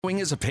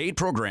Is a paid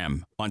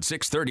program on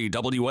 630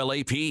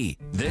 WLAP.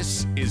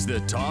 This is the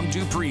Tom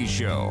Dupree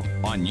Show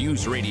on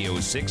News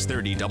Radio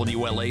 630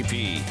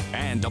 WLAP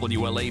and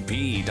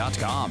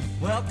WLAP.com.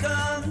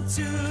 Welcome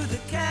to the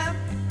camp.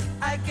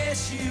 I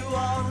guess you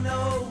all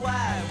know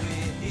why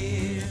we're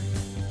here.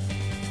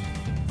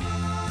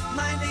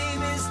 My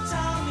name is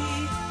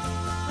Tommy,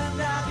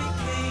 and I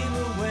became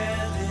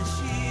aware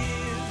this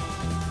year.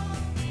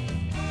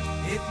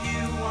 If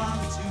you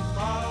want to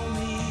follow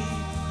me,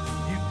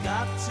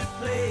 got to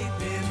play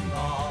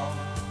pinball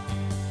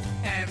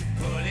and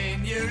put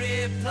in your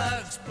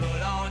earplugs,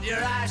 put on your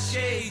eye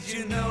shades,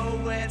 you know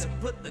where to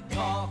put the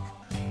cork.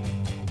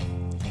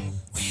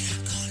 We're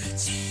not gonna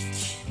take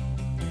it.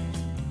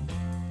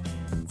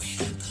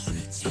 We're not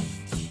gonna take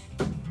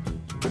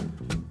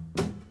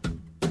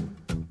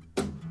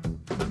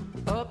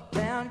it. Up,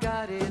 down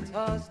got its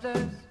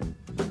hustlers,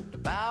 the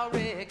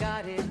Bowery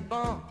got its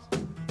bumps,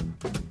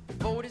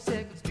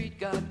 42nd Street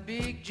got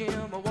Big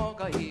Jim, a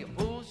walker here,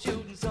 bull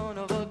shooting son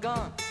of a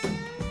gun.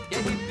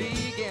 Yeah, he's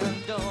big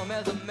and dumb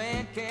as a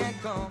man can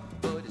come,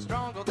 but he's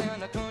stronger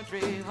than a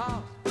country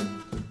horse.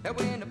 And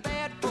when the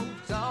bad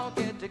folks all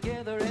get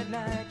together at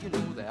night, you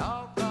know they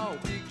all call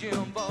Big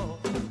Jim Ball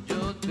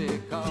just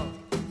because.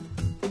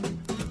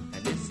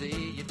 And they say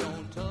you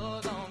don't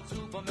tug on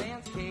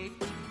Superman's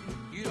cape,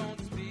 you don't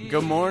speak.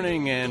 Good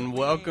morning and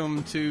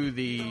welcome to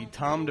the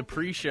Tom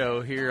Dupree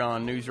Show here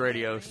on News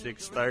Radio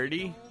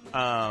 630.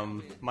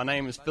 My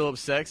name is Philip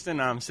Sexton.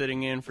 I'm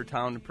sitting in for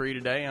Tom Dupree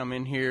today. I'm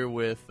in here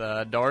with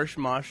Darsh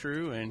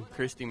Mashru and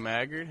Christy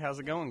Maggard. How's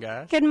it going,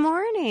 guys? Good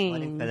morning.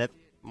 Morning, Philip.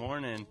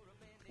 Morning.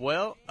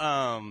 Well,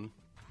 I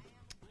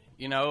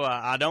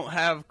don't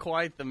have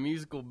quite the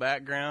musical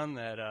background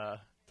that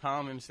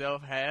Tom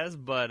himself has,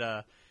 but,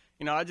 I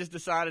just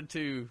decided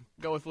to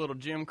go with a little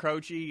Jim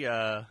Croce.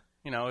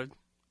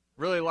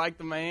 Really like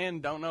the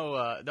man. Don't know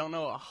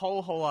a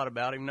whole lot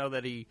about him. Know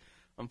that he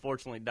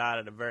unfortunately died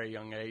at a very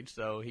young age,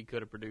 so he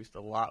could have produced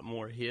a lot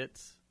more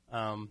hits.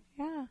 Yeah.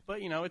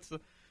 But it's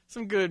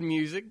some good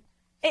music.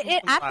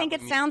 I think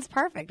it sounds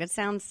perfect. It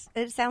sounds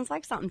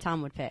like something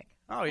Tom would pick.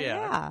 Oh yeah.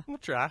 Yeah. We'll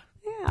try.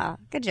 Yeah.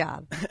 Good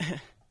job.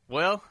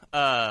 Well,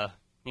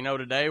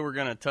 today we're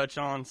gonna touch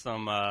on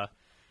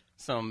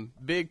some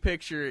big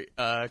picture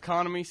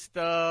economy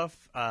stuff.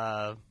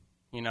 Some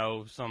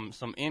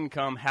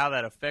income, how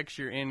that affects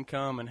your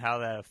income, and how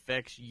that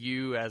affects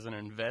you as an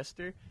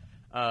investor.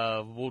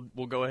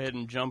 We'll go ahead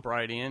and jump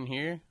right in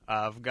here.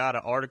 I've got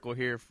an article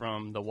here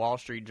from the Wall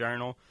Street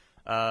Journal.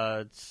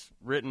 It's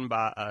written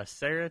by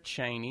Sarah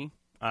Cheney.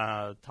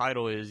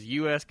 Title is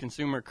U.S.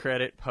 Consumer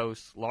Credit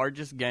Posts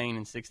Largest Gain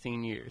in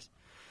 16 Years.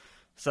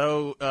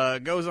 So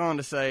it goes on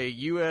to say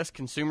U.S.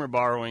 consumer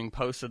borrowing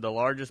posted the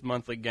largest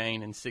monthly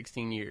gain in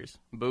 16 years,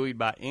 buoyed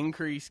by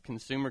increased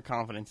consumer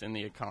confidence in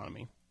the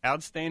economy.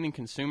 Outstanding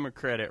consumer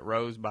credit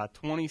rose by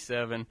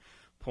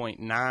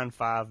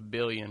 27.95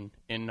 billion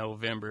in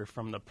November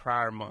from the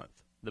prior month,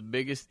 the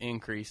biggest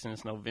increase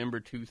since November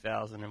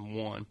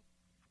 2001,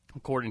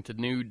 according to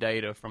new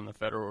data from the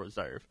Federal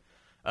Reserve.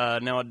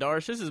 Now,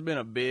 Darsh, this has been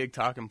a big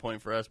talking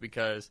point for us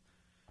because,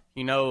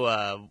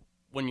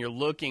 when you're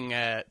looking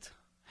at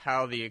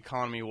how the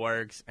economy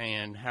works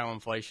and how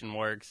inflation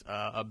works,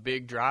 a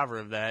big driver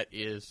of that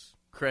is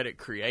credit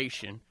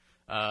creation,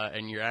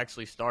 and you're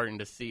actually starting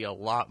to see a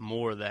lot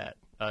more of that.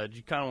 Do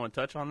you kind of want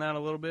to touch on that a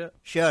little bit?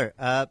 Sure.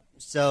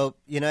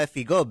 If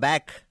we go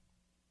back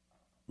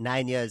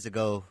 9 years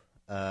ago,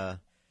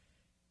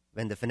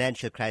 when the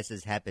financial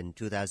crisis happened,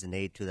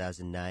 2008,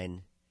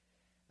 2009,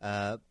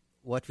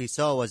 what we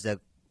saw was a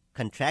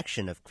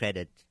contraction of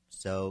credit.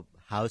 So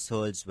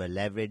households were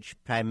leveraged,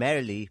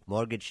 primarily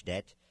mortgage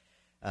debt,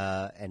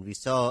 and we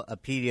saw a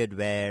period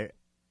where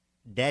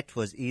debt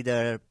was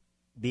either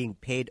being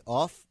paid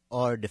off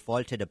or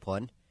defaulted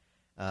upon.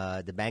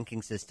 The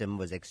banking system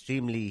was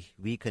extremely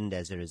weakened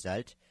as a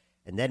result.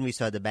 And then we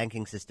saw the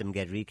banking system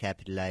get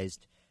recapitalized.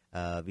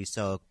 We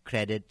saw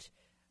credit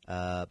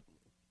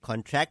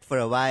contract for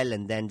a while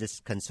and then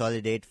just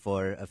consolidate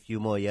for a few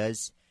more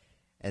years.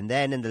 And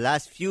then in the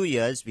last few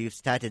years, we've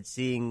started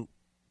seeing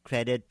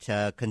credit,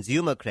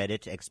 consumer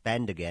credit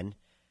expand again.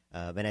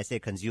 When I say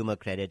consumer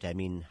credit, I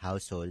mean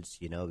households,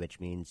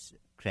 which means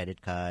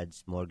credit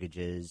cards,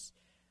 mortgages,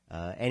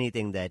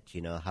 anything that,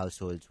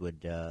 households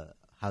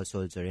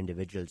or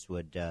individuals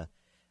would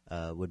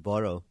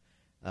borrow.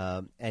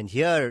 And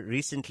here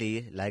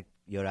recently, like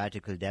your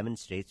article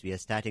demonstrates, we are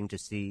starting to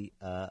see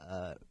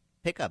a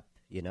pickup,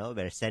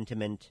 where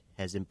sentiment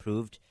has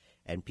improved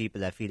and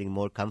people are feeling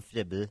more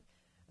comfortable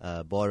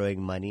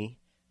borrowing money.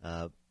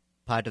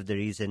 Part of the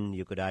reason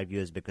you could argue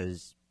is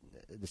because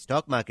the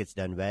stock market's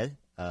done well,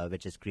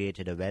 which has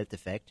created a wealth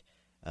effect.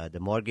 The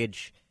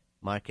mortgage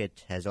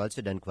market has also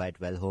done quite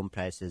well. Home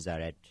prices are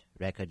at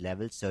record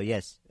levels. So,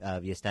 yes,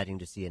 we are starting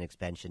to see an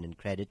expansion in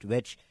credit,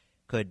 which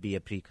could be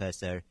a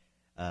precursor,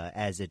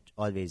 as it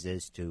always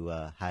is, to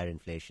higher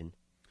inflation.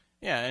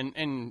 Yeah,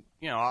 and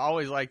I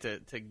always like to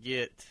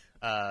get,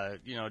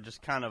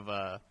 just kind of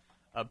a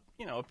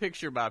a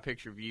picture by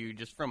picture view,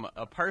 just from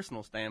a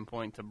personal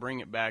standpoint, to bring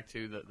it back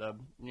to the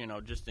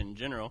just in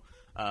general.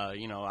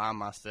 I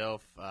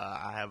myself,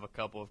 I have a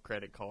couple of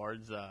credit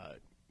cards.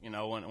 When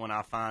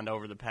I find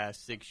over the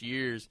past 6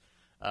 years,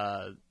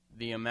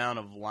 the amount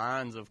of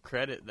lines of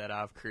credit that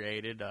I've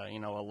created, a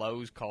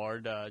Lowe's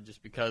card,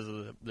 just because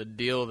of the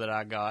deal that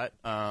I got,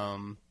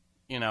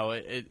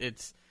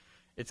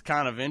 it's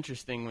kind of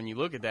interesting when you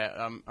look at that.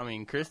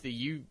 Christy,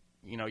 you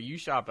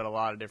shop at a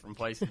lot of different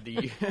places.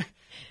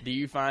 Do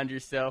you find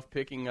yourself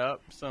picking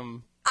up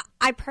some?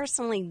 I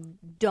personally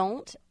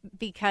don't,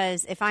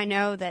 because if I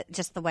know that,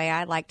 just the way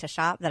I like to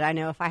shop, that I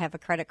know if I have a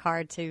credit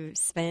card to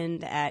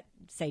spend at,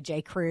 say,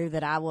 J. Crew,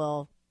 that I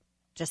will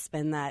just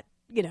spend that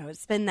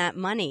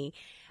money.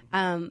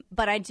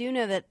 But I do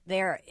know that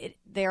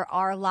there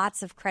are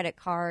lots of credit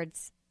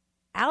cards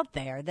out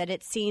there that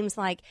it seems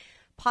like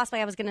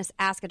possibly, I was going to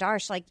ask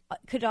Adarsh,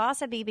 could it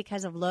also be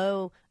because of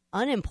low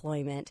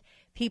unemployment,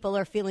 people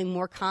are feeling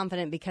more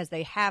confident because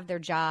they have their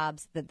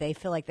jobs, that they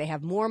feel like they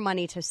have more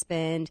money to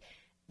spend.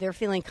 They're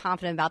feeling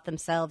confident about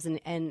themselves and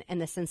in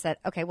the sense that,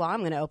 okay, well, I'm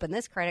going to open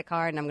this credit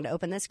card and I'm going to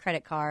open this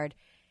credit card.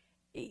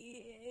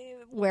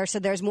 So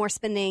there's more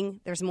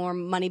spending, there's more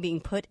money being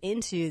put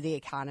into the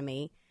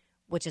economy,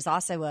 which is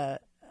also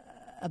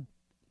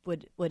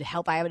would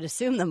help, I would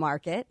assume, the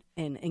market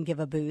and give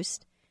a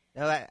boost.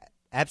 No,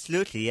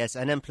 absolutely, yes.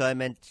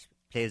 Unemployment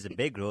plays a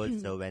big role.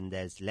 So when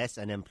there's less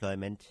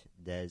unemployment,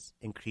 there's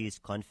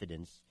increased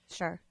confidence.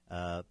 Sure.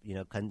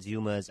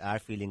 Consumers are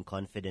feeling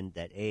confident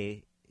that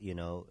they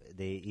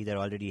either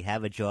already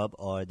have a job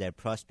or their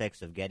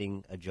prospects of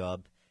getting a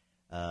job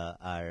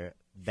are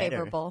better.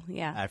 Favorable,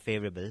 yeah. Are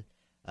favorable.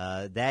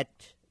 That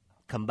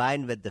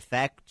combined with the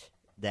fact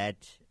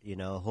that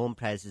home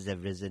prices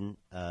have risen,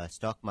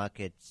 stock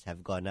markets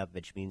have gone up,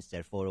 which means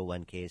their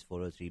 401ks,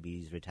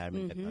 403bs,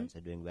 retirement accounts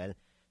are doing well.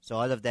 So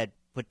all of that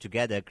put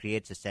together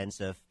creates a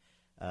sense of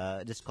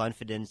this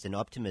confidence and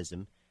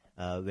optimism,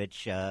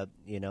 which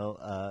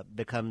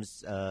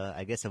becomes,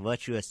 I guess, a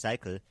virtuous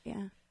cycle.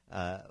 Yeah.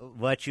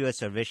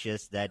 Virtuous or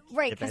vicious, that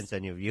depends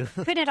on your view.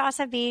 Could it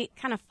also be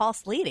kind of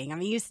false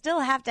leading? You still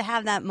have to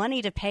have that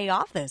money to pay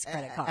off those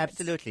credit cards.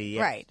 Absolutely,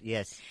 yes. Right.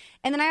 Yes.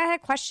 And then I had a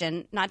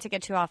question, not to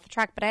get too off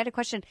track, but I had a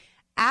question.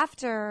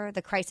 After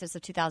the crisis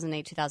of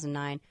 2008,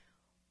 2009,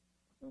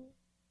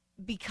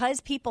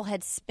 because people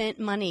had spent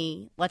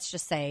money, let's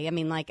just say,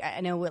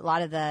 I know a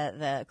lot of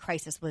the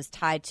crisis was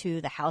tied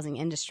to the housing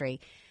industry,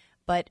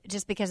 but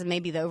just because of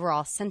maybe the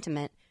overall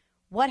sentiment,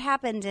 what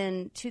happened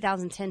in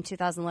 2010,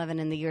 2011,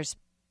 and the years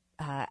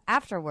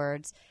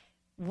afterwards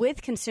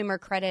with consumer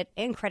credit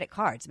and credit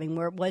cards?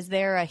 Was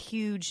there a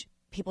huge,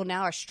 people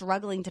now are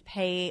struggling to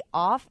pay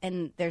off,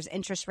 and there's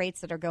interest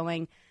rates that are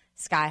going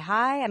sky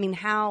high?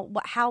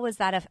 How was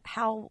that?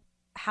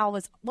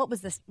 What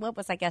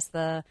was I guess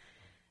the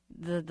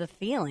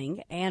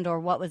feeling, and or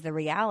what was the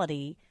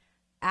reality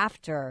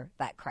after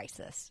that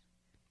crisis?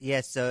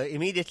 Yes, so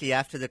immediately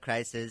after the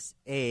crisis,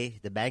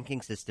 the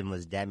banking system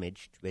was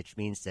damaged, which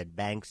means that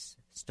banks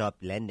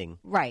stopped lending.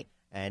 Right.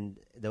 And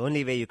the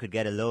only way you could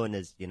get a loan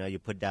is, you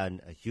put down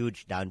a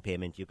huge down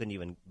payment. You couldn't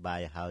even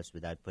buy a house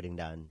without putting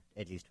down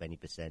at least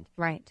 20%.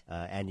 Right.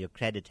 And your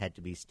credit had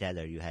to be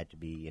stellar. You had to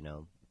be,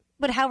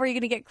 But how were you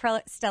going to get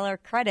stellar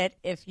credit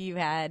if you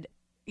had,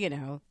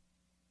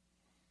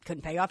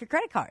 couldn't pay off your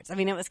credit cards?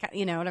 It was,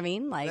 you know what I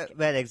mean?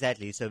 Well,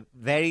 exactly. So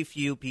very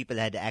few people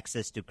had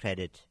access to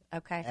credit.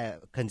 Okay.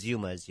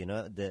 Consumers,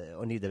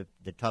 only the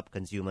top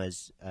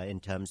consumers in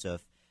terms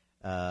of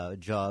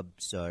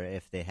jobs, or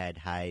if they had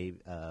high,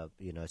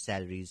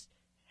 salaries,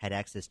 had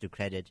access to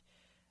credit.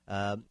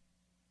 And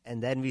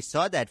then we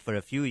saw that for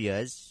a few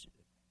years,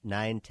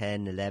 9,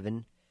 10,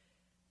 11,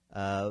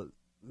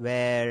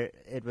 where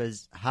it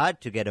was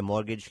hard to get a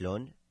mortgage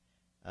loan.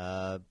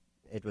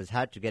 It was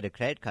hard to get a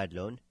credit card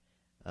loan.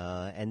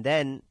 And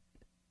then,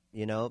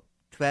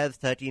 12,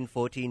 13,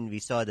 14, we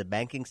saw the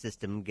banking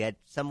system get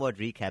somewhat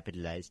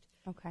recapitalized.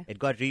 Okay. It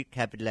got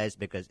recapitalized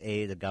because,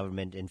 the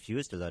government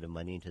infused a lot of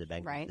money into the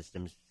banking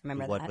systems.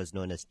 Remember what that. was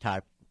known as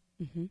TARP,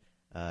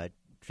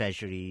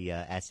 Treasury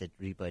Asset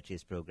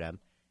Repurchase Program.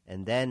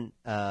 And then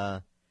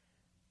at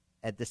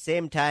the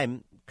same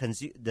time,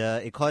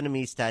 the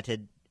economy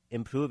started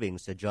improving,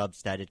 so jobs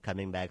started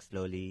coming back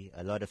slowly.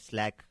 A lot of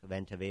slack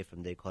went away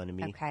from the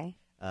economy. Okay.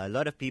 A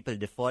lot of people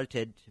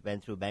defaulted,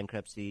 went through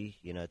bankruptcy,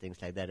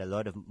 things like that. A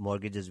lot of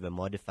mortgages were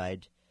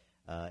modified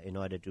in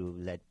order to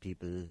let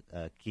people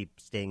keep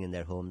staying in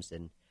their homes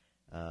and,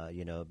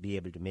 be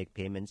able to make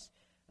payments.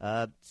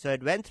 So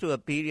it went through a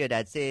period,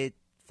 I'd say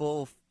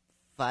 4,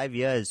 5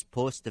 years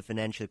post the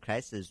financial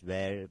crisis,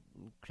 where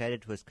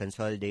credit was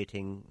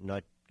consolidating,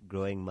 not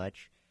growing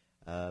much.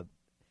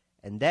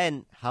 And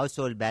then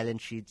household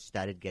balance sheets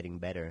started getting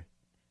better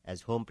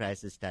as home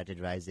prices started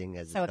rising.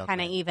 So it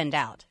kind of evened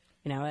out.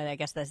 I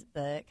guess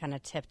the kind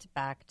of tipped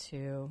back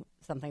to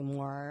something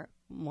more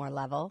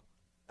level.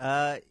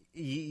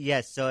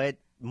 Yes, so at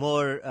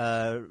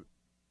more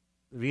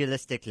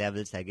realistic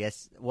levels, I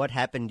guess. What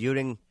happened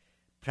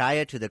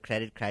prior to the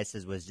credit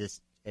crisis was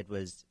just, it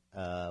was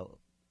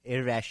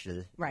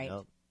irrational. Right.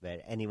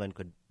 where anyone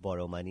could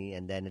borrow money,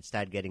 and then it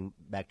started getting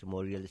back to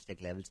more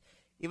realistic levels.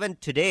 Even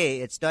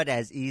today, it's not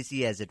as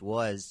easy as it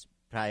was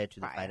prior to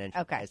the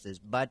financial crisis,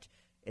 but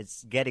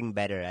it's getting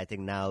better. I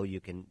think now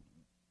you can,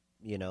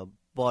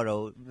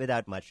 borrow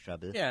without much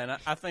trouble. Yeah, and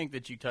I think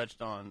that you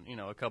touched on,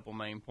 a couple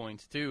main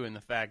points, too, in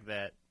the fact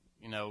that,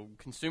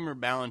 consumer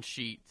balance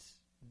sheets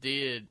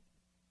did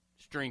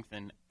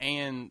strengthen,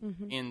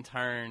 and in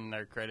turn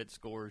their credit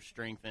scores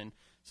strengthened.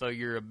 So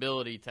your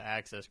ability to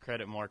access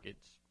credit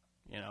markets,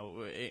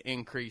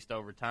 increased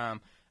over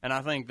time. And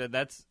I think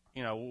that's,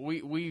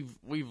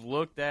 we've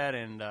looked at,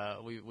 and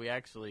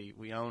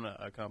we own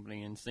a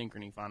company in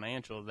Synchrony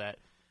Financial that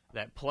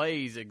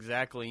plays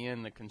exactly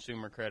in the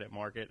consumer credit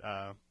market.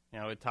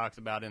 It talks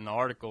about in the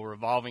article,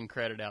 revolving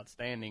credit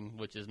outstanding,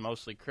 which is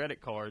mostly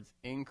credit cards,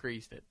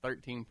 increased at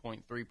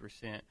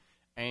 13.3%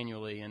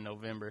 annually in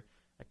November.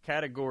 A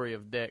category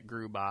of debt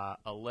grew by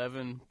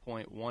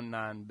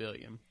 $11.19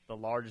 billion, the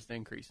largest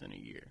increase in a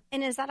year.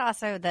 And is that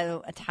also,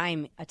 though, a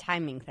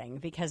timing thing?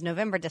 Because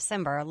November,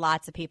 December,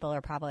 lots of people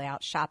are probably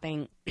out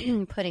shopping,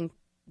 putting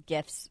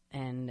gifts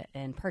and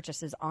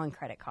purchases on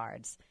credit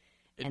cards,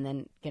 and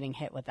then getting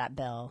hit with that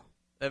bill.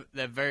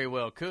 That very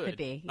well could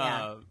be,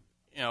 yeah.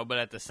 But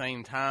at the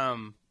same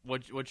time,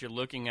 what you're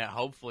looking at,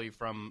 hopefully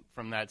from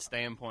that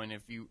standpoint,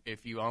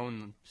 if you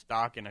own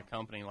stock in a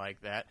company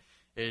like that,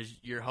 is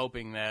you're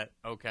hoping that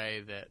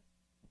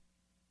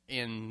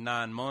in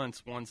 9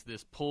 months, once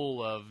this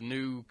pool of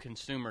new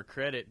consumer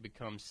credit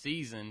becomes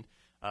seasoned,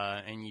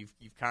 and you've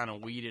kind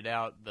of weeded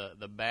out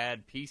the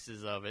bad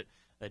pieces of it,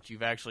 that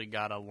you've actually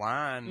got a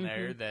line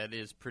there that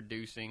is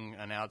producing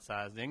an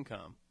outsized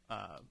income.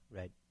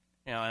 Right.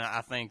 And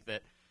I think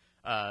that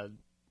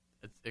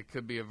it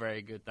could be a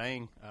very good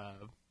thing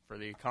for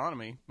the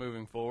economy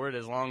moving forward,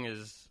 as long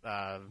as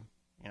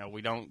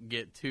we don't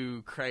get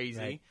too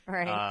crazy,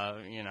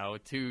 right.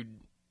 Too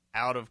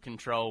out of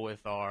control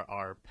with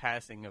our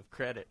passing of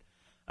credit.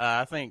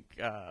 I think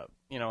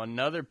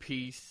another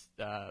piece.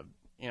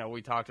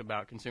 We talked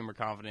about consumer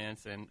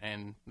confidence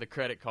and the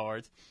credit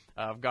cards.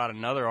 I've got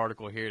another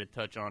article here to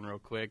touch on real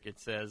quick. It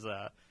says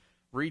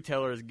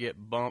retailers get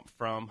bumped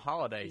from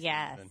holiday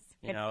season.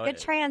 Good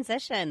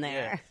transition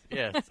there.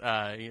 Yes.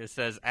 It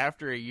says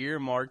after a year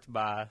marked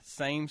by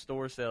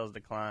same-store sales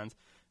declines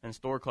and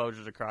store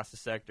closures across the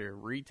sector,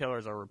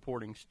 retailers are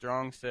reporting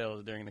strong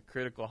sales during the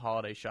critical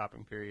holiday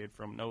shopping period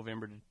from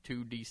November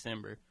to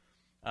December.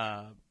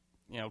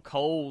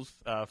 Kohl's,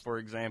 for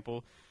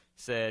example,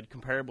 said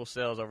comparable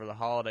sales over the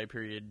holiday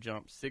period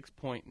jumped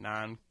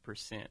 6.9%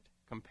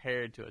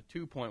 compared to a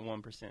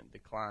 2.1%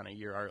 decline a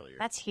year earlier.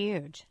 That's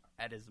huge.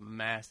 That is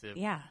massive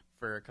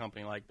for a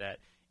company like that.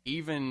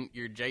 Even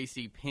your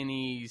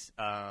JCPenney's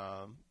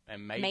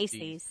and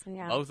Macy's,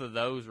 both of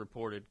those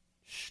reported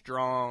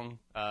strong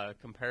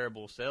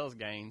comparable sales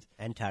gains.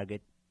 And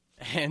Target.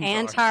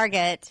 And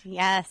Target,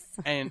 yes.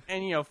 And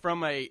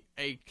from a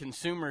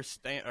consumer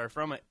or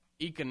from an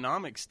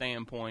economic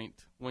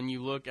standpoint, when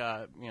you look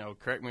at,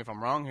 correct me if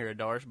I'm wrong here,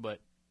 Adarsh, but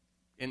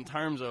in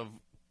terms of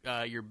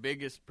your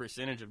biggest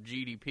percentage of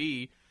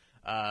GDP,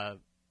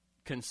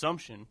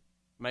 consumption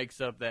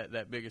makes up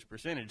that biggest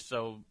percentage.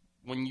 So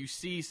when you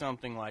see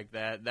something like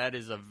that, that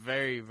is a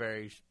very,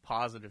 very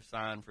positive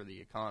sign for the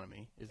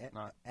economy, is it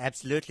not?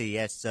 Absolutely,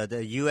 yes. So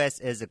the U.S.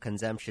 is a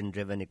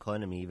consumption-driven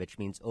economy, which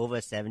means over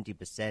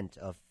 70%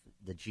 of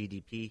the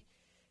GDP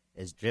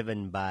is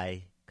driven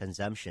by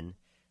consumption.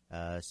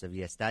 So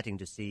we are starting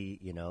to see,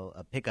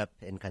 a pickup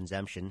in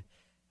consumption.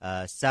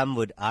 Some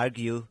would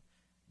argue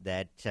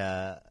that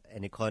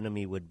an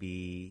economy would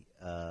be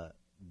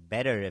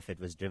better if it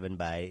was driven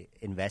by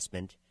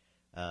investment,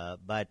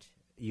 but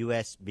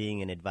U.S.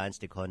 being an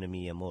advanced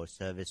economy, a more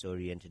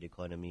service-oriented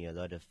economy, a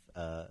lot of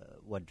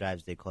what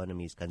drives the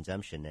economy is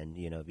consumption, and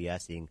we are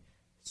seeing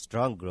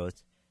strong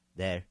growth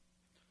there.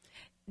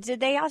 Did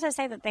they also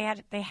say that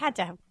they had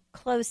to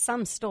close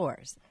some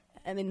stores?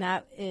 I mean,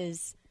 that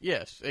is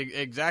yes,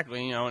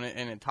 exactly.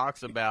 And it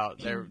talks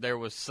about there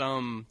was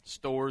some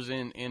stores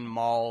in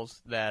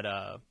malls that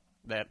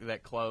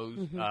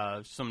closed.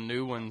 Some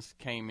new ones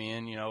came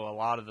in. A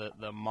lot of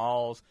the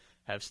malls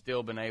have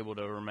still been able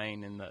to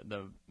remain in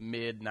the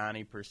mid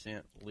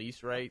 90%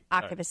 lease rate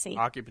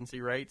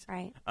occupancy rates.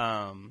 Right.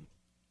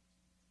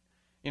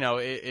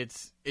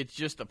 It's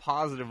just a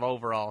positive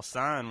overall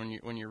sign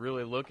when you're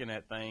really looking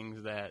at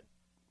things that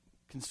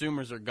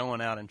consumers are going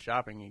out and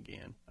shopping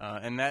again,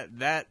 and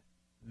that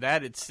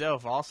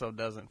itself also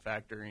doesn't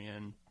factor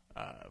in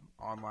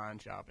online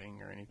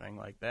shopping or anything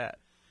like that.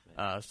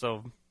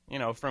 So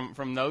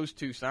from those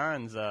two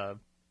signs,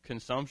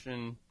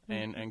 consumption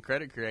and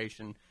credit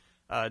creation.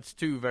 It's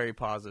two very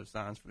positive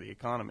signs for the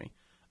economy.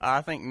 I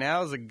think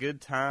now is a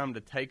good time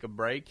to take a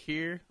break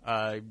here.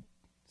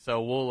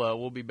 So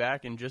we'll be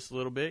back in just a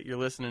little bit. You're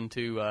listening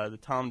to the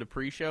Tom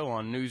Dupree Show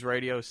on News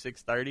Radio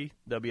 630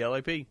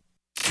 WLAP.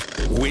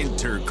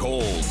 Winter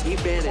cold.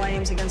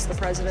 Claims against the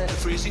president.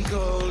 Freezing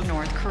cold.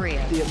 North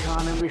Korea. The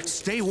economy.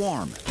 Stay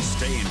warm.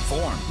 Stay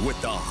informed with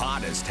the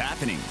hottest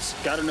happenings.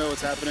 Got to know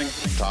what's happening.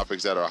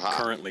 Topics that are hot.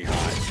 Currently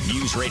hot.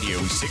 News Radio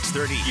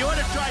 630. You want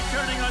to try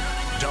turning on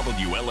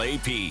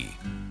WLAP.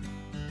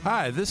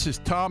 Hi, this is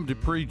Tom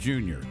Dupree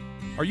Jr.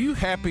 Are you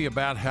happy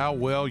about how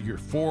well your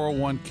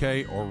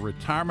 401k or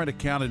retirement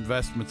account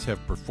investments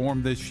have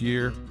performed this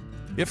year?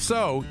 If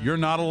so, you're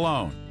not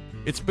alone.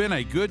 It's been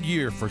a good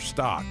year for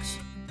stocks.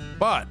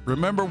 But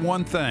remember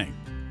one thing,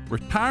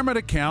 retirement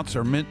accounts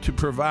are meant to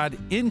provide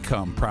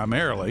income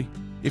primarily.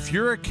 If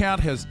your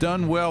account has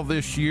done well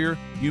this year,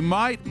 you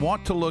might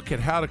want to look at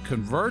how to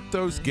convert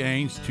those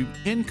gains to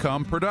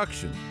income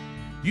production.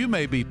 You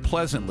may be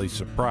pleasantly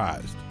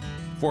surprised.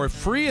 For a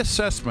free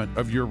assessment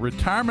of your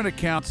retirement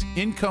account's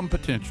income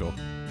potential,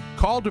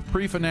 call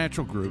Dupree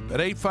Financial Group at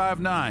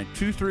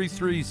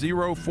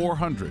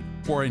 859-233-0400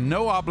 for a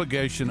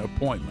no-obligation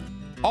appointment.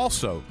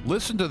 Also,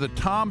 listen to the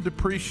Tom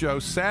Dupree Show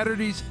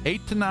Saturdays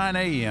 8 to 9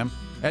 a.m.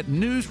 at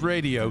News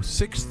Radio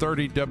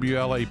 630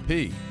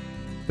 WLAP.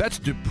 That's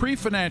Dupree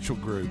Financial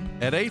Group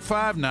at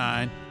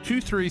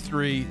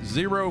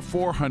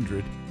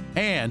 859-233-0400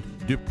 and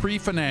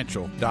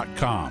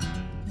DupreeFinancial.com.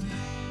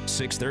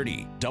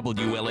 630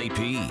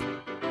 WLAP.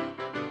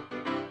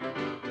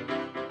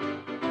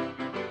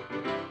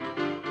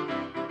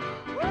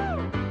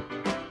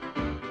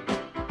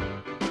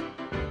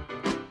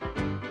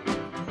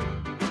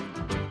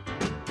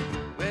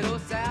 Well, the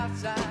south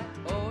side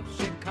of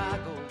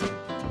Chicago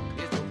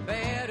is the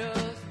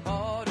baddest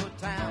part of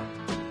town.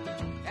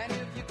 And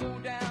if you go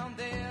down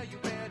there, you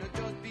better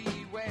just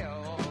beware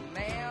of a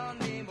man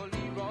named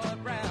Leroy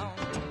Brown.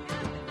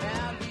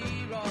 Now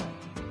Leroy,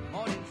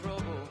 more in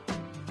trouble.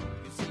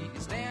 You see, he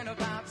stand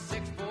about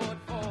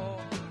 6'4".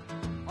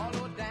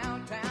 Although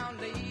downtown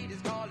ladies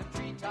call him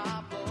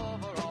treetop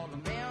lover, all the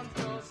men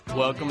just call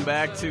Welcome him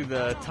back to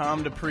the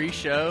Tom Dupree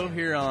Show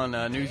here on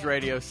News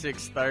Radio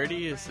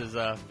 630. This is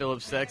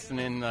Philip Sexton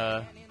in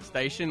the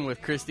station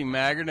with Christy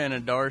Maggard and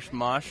Adarsh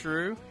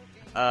Mashru.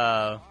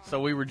 So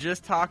we were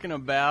just talking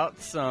about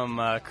some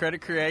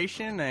credit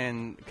creation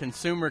and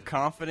consumer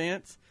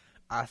confidence.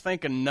 I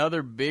think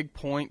another big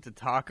point to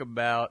talk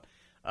about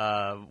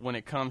when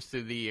it comes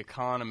to the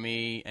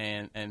economy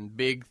and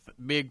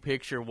big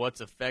picture what's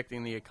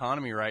affecting the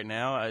economy right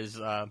now is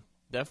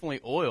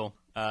definitely oil.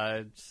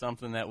 It's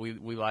something that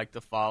we like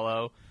to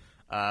follow.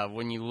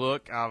 When you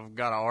look, I've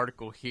got an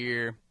article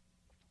here.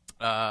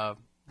 Let's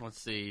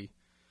see.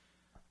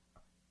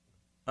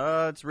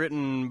 It's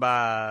written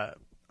by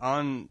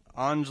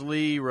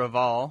Anjali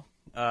Raval.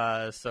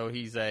 So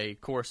he's a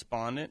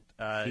correspondent.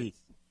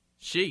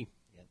 She.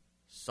 Yep.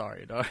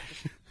 Sorry, dog.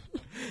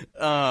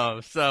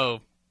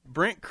 So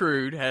Brent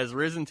crude has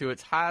risen to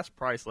its highest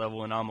price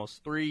level in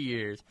almost 3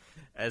 years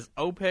as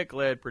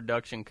OPEC-led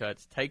production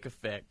cuts take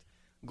effect.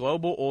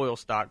 Global oil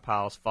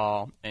stockpiles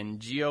fall and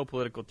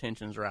geopolitical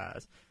tensions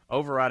rise,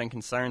 overriding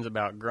concerns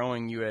about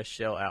growing U.S.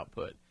 shale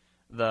output.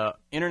 The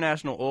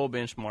international oil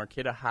benchmark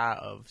hit a high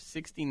of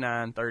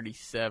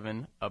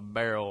 $69.37 a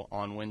barrel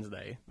on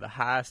Wednesday, the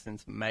highest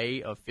since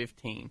May of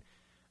 15.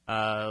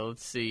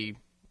 Let's see.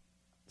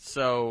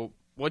 So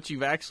what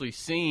you've actually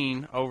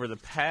seen over the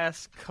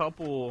past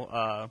couple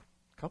of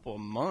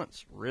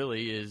months,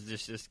 really, is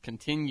just this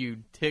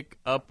continued tick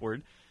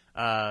upward.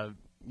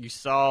 You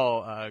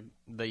saw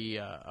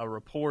a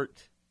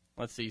report.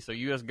 Let's see. So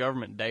U.S.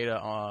 government data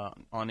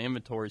on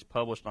inventories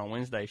published on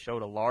Wednesday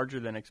showed a larger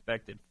than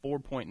expected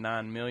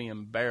 4.9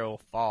 million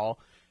barrel fall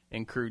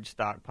in crude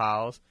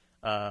stockpiles,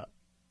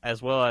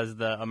 as well as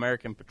the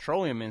American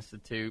Petroleum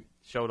Institute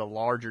showed a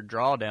larger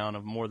drawdown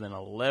of more than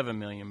 11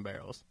 million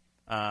barrels.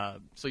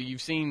 So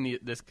you've seen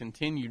this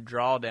continued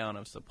drawdown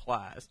of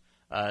supplies.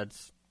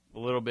 It's a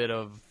little bit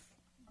of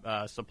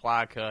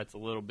supply cuts, a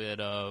little bit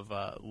of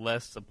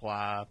less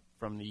supply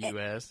from the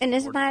U.S. And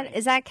is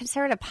that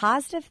considered a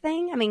positive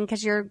thing? I mean,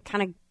 because you're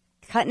kind of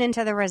cutting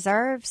into the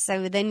reserve,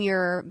 so then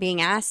you're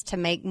being asked to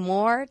make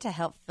more to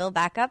help fill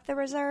back up the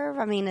reserve.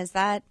 I mean, is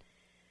that?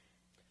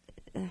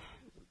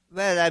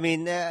 Well, I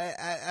mean,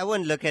 I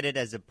wouldn't look at it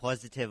as a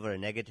positive or a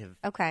negative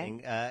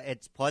thing.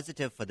 It's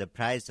positive for the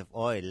price of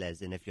oil,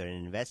 as in if you're an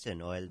investor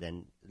in oil,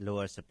 then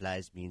lower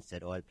supplies means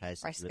that oil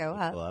prices will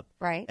go up.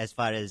 Right. As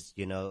far as,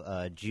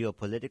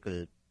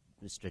 geopolitical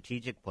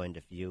strategic point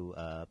of view,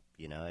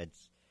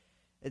 it's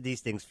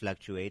these things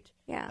fluctuate.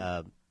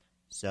 Yeah.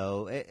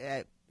 So,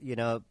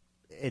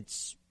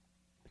 it's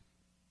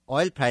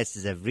oil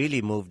prices have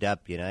really moved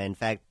up. In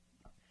fact,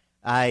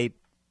 I've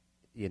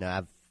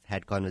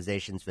had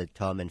conversations with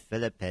Tom and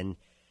Philip, and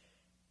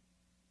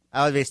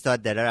I always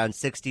thought that around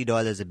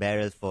 $60 a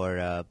barrel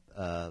for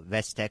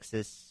West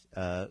Texas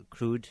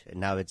crude,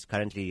 and now it's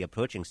currently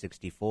approaching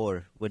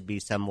 64, would be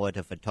somewhat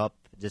of a top,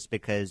 just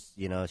because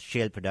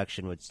shale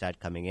production would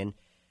start coming in.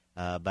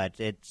 But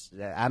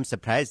I'm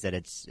surprised that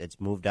it's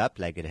moved up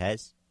like it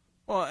has.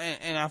 Well,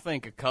 and I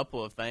think a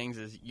couple of things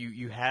is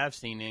you have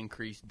seen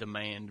increased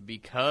demand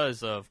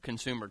because of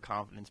consumer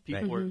confidence.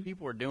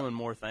 People are doing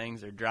more things.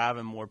 They're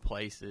driving more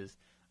places.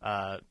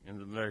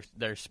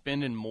 They're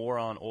spending more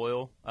on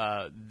oil.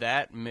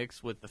 That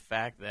mixed with the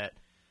fact that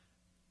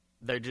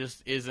there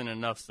just isn't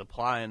enough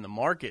supply in the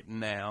market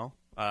now.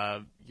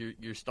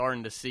 You're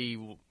starting to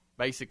see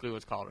basically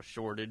what's called a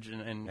shortage,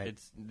 and right.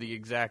 It's the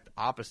exact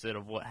opposite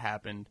of what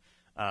happened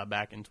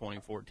back in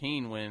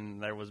 2014 when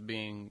there was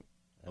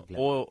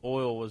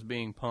oil was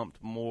being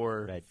pumped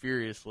more right.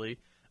 furiously.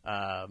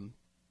 I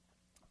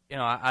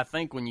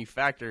think when you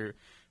factor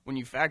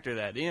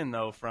that in,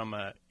 though, from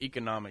an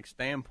economic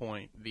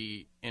standpoint,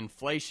 the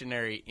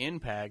inflationary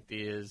impact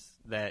is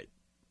that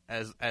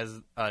as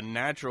a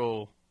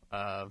natural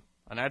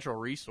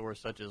resource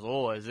such as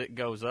oil, as it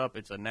goes up,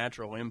 it's a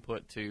natural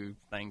input to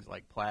things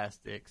like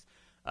plastics,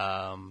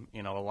 a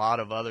lot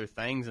of other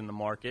things in the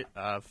market.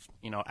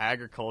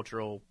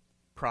 Agricultural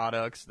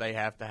products, they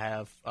have to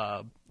have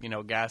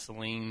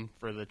gasoline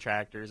for the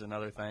tractors and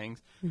other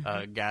things,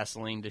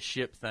 gasoline to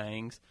ship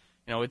things.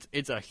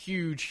 It's a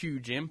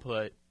huge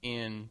input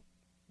in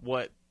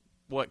what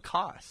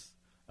costs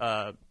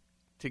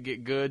to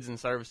get goods and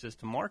services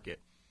to market.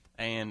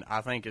 And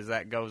I think as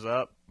that goes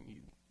up,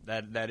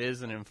 that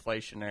is an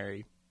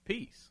inflationary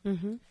piece.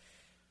 Mm-hmm.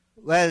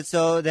 Well,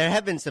 so there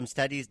have been some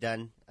studies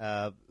done.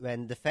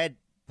 When the Fed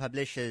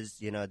publishes,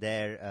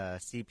 their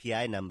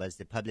CPI numbers,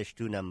 they publish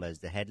two numbers,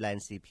 the headline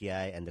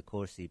CPI and the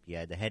core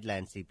CPI. The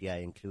headline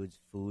CPI includes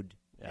food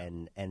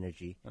and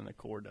energy. And the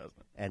core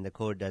doesn't. And the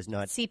core does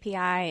not.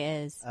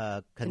 CPI is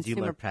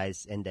Consumer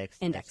Price Index.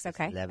 Index, That's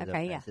okay. the level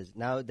Okay, of yeah. prices.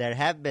 Now, there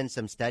have been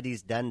some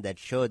studies done that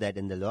show that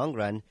in the long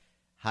run,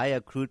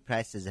 higher crude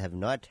prices have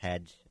not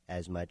had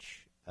as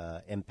much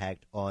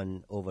impact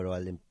on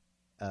overall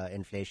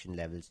inflation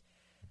levels.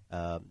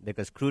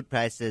 Because crude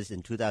prices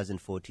in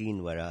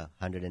 2014 were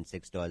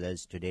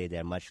 $106. Today,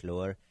 they're much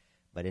lower.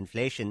 But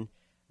inflation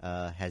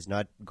has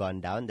not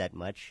gone down that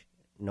much,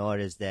 nor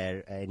is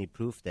there any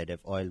proof that if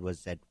oil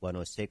was at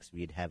 106,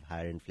 we'd have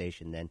higher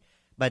inflation then.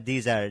 But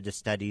these are the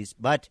studies.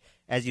 But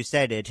as you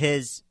said, it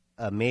is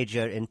a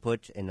major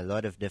input in a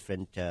lot of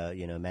different,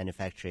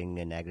 manufacturing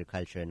and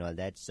agriculture and all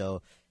that.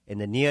 So in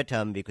the near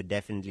term, we could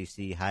definitely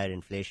see higher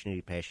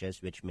inflationary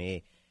pressures, which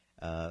may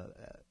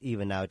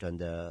even out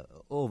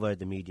over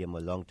the medium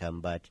or long term.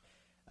 But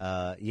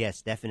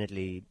yes,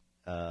 definitely,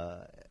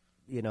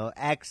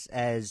 acts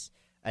as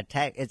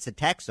it's a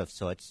tax of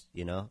sorts,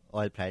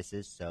 oil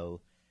prices.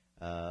 So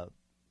at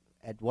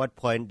what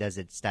point does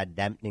it start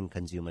dampening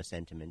consumer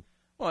sentiment?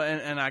 Well,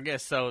 and I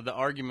guess so. The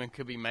argument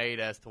could be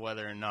made as to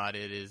whether or not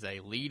it is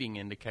a leading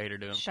indicator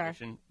to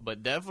inflation. Sure.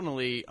 But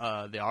definitely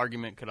the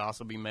argument could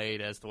also be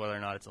made as to whether or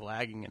not it's a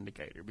lagging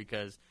indicator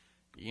because,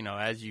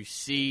 as you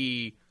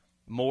see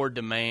more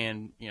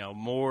demand,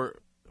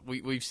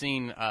 we've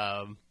seen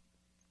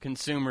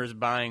consumers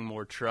buying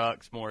more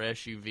trucks, more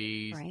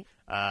SUVs, right.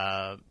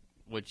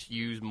 Which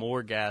use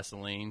more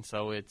gasoline.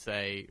 So it's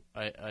an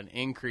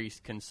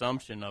increased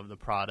consumption of the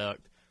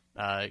product.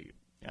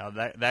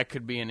 That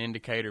could be an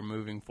indicator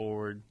moving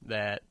forward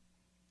that,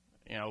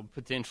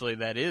 potentially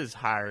that is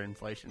higher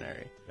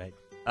inflationary. Right.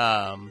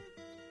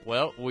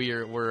 Well,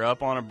 we're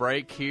up on a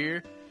break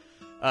here.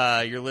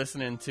 You're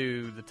listening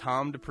to the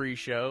Tom Dupree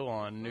Show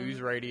on News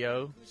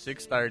Radio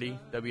 630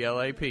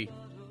 WLAP.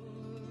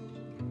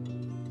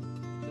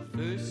 The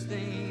first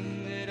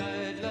thing that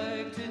I'd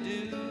like to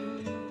do.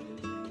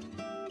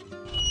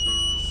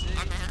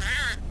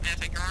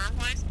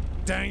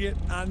 Dang it,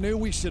 I knew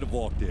we should have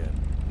walked in.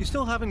 You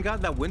still haven't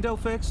gotten that window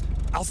fixed?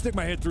 I'll stick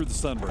my head through the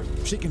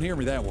sunroof. She can hear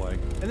me that way.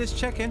 And this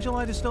check engine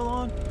light is still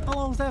on? How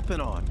long's that been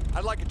on?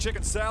 I'd like a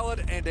chicken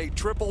salad and a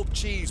triple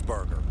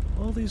cheeseburger.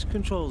 All these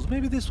controls,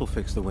 maybe this will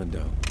fix the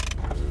window.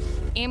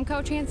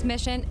 AMCO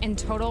Transmission and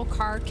Total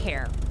Car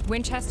Care,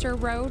 Winchester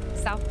Road,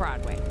 South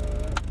Broadway.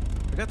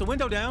 I got the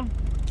window down.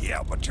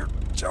 Yeah, but you're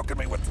choking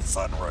me with the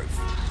sunroof.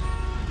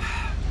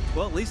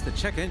 Well, at least the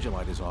check engine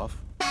light is off.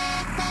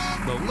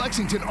 The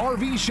Lexington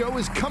RV Show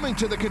is coming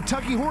to the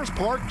Kentucky Horse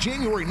Park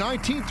January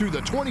 19th through the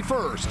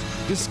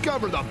 21st.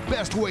 Discover the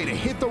best way to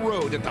hit the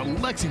road at the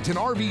Lexington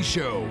RV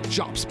Show.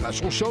 Shop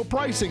special show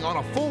pricing on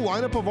a full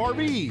lineup of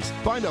RVs.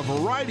 Find a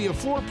variety of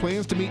floor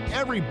plans to meet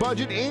every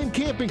budget and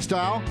camping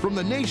style from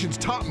the nation's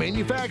top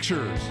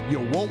manufacturers. You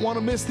won't want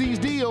to miss these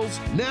deals.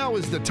 Now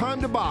is the time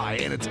to buy,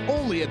 and it's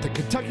only at the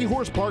Kentucky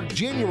Horse Park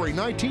January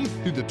 19th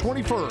through the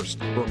 21st.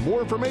 For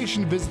more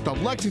information, visit the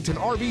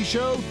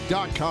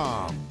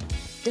LexingtonRVShow.com.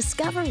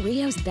 Discover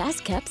Rio's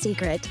best-kept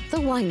secret,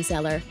 the wine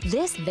cellar.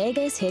 This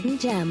Vegas hidden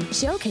gem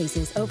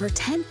showcases over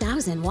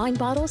 10,000 wine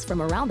bottles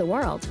from around the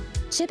world.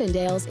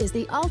 Chippendales is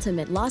the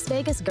ultimate Las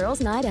Vegas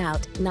girls' night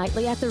out,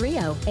 nightly at the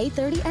Rio,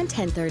 8:30 and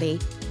 10:30.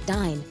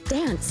 Dine,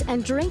 dance,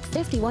 and drink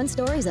 51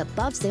 stories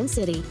above Sin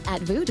City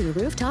at Voodoo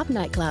Rooftop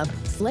Nightclub.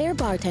 Flair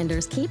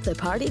bartenders keep the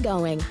party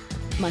going.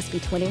 Must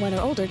be 21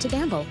 or older to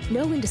gamble.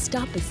 Know when to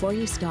stop before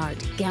you start.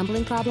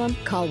 Gambling problem?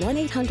 Call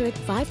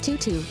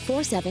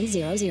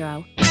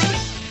 1-800-522-4700.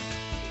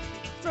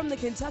 From the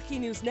Kentucky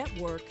News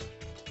Network,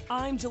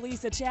 I'm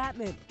Jaleesa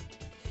Chapman.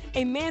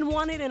 A man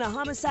wanted in a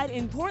homicide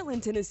in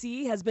Portland,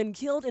 Tennessee, has been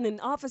killed in an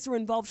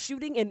officer-involved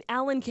shooting in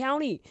Allen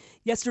County.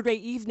 Yesterday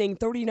evening,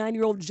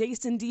 39-year-old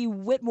Jason D.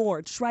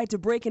 Whitmore tried to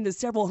break into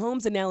several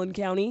homes in Allen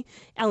County.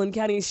 Allen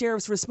County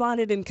sheriffs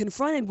responded and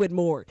confronted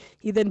Whitmore.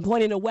 He then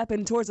pointed a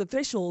weapon towards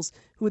officials,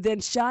 who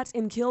then shot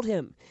and killed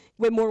him.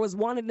 Whitmore was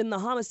wanted in the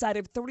homicide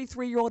of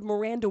 33-year-old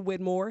Miranda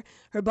Whitmore.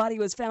 Her body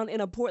was found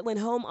in a Portland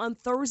home on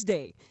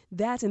Thursday.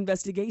 That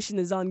investigation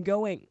is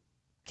ongoing.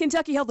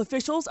 Kentucky health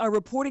officials are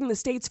reporting the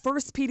state's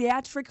first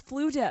pediatric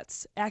flu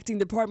deaths. Acting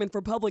Department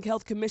for Public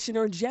Health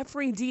Commissioner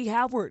Jeffrey D.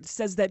 Howard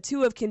says that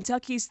 2 of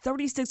Kentucky's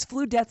 36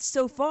 flu deaths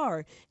so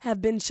far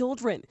have been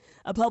children.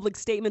 A public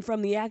statement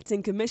from the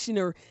acting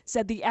commissioner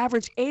said the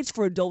average age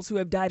for adults who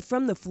have died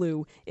from the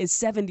flu is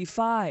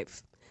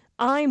 75.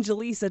 I'm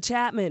Jaleesa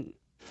Chapman.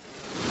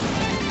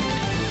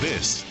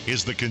 This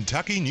is the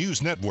Kentucky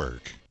News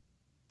Network.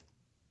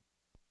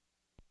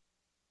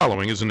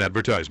 Following is an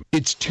advertisement.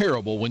 It's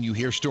terrible when you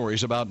hear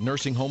stories about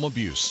nursing home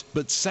abuse,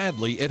 but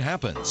sadly it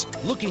happens.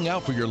 Looking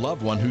out for your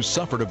loved one who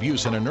suffered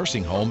abuse in a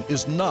nursing home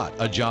is not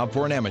a job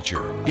for an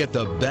amateur. Get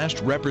the best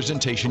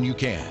representation you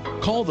can.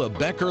 Call the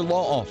Becker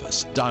Law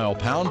Office. Dial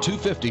pound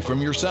 250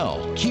 from your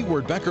cell.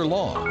 Keyword Becker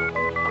Law.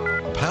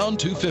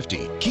 Pound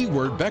 250.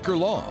 Keyword Becker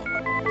Law.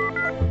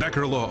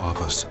 Becker Law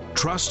Office.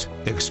 Trust,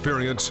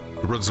 experience,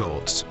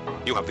 results.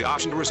 You have the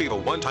option to receive a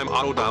one-time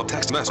auto-dial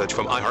text message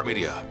from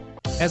iHeartMedia.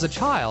 As a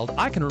child,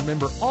 I can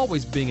remember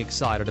always being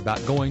excited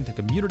about going to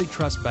Community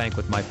Trust Bank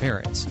with my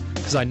parents,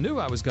 because I knew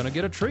I was going to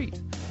get a treat.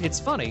 It's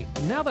funny,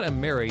 now that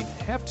I'm married,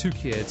 have 2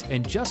 kids,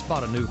 and just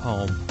bought a new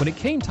home, when it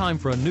came time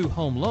for a new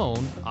home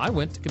loan, I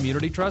went to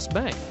Community Trust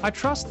Bank. I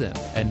trust them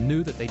and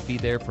knew that they'd be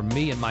there for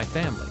me and my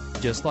family,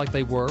 just like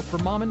they were for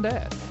Mom and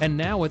Dad. And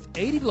now with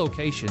 80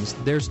 locations,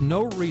 there's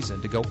no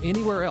reason to go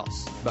anywhere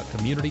else but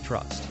Community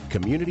Trust.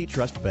 Community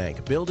Trust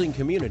Bank, building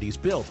communities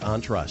built on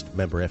trust.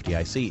 Member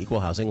FDIC, Equal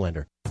Housing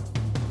Lender.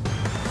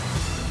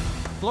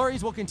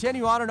 Flurries will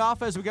continue on and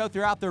off as we go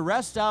throughout the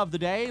rest of the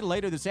day.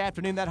 Later this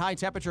afternoon, that high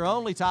temperature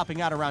only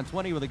topping out around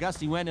 20 with a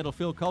gusty wind. It'll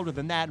feel colder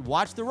than that.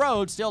 Watch the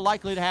roads, still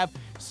likely to have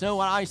snow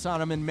and ice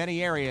on them in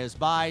many areas.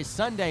 By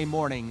Sunday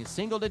morning,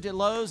 single-digit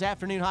lows,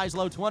 afternoon highs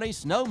low 20s.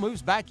 Snow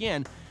moves back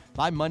in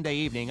by Monday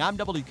evening. I'm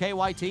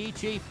WKYT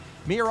Chief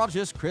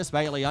Meteorologist Chris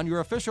Bailey on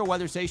your official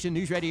weather station,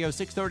 News Radio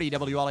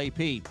 630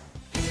 WLAP.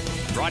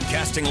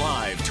 Broadcasting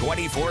live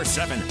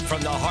 24/7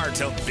 from the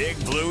heart of Big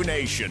Blue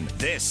Nation.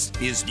 This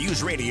is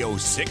News Radio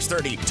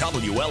 630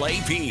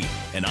 WLAP,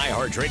 an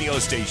iHeart radio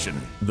station.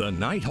 The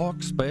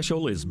Nighthawk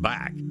Special is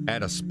back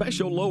at a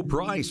special low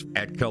price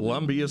at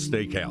Columbia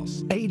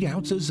Steakhouse. 8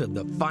 ounces of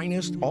the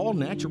finest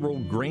all-natural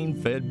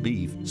grain-fed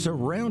beef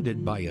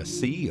surrounded by a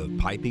sea of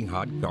piping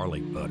hot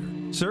garlic butter.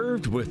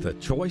 Served with a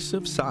choice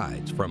of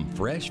sides from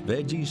fresh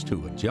veggies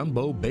to a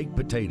jumbo baked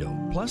potato,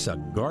 plus a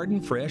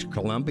garden-fresh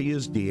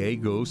Columbia's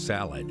Diego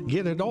salad.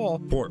 Get it all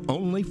for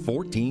only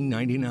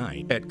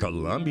 $14.99 at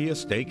Columbia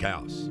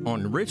Steakhouse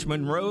on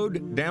Richmond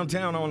Road,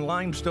 downtown on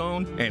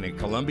Limestone, and at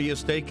Columbia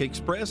Steak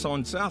Express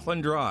on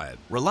Southland Drive.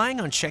 Relying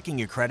on checking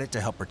your credit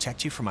to help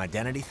protect you from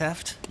identity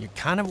theft? You're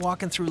kind of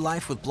walking through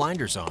life with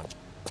blinders on.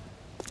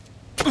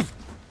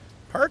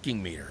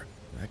 Parking meter.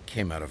 That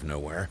came out of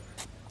nowhere.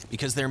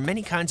 Because there are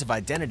many kinds of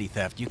identity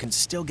theft you can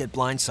still get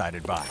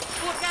blindsided by.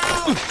 Look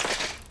out!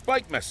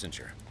 Bike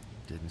messenger.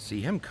 Didn't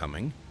see him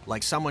coming.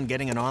 Like someone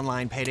getting an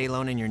online payday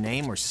loan in your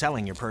name or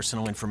selling your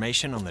personal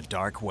information on the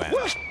dark web.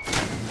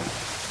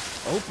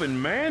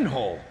 Open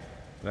manhole.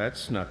 That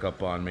snuck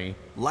up on me.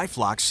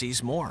 LifeLock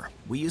sees more.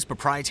 We use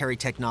proprietary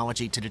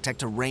technology to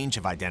detect a range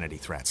of identity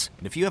threats.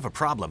 And if you have a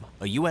problem,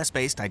 a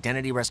U.S.-based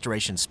identity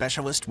restoration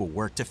specialist will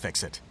work to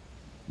fix it.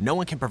 No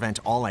one can prevent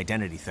all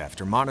identity theft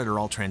or monitor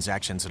all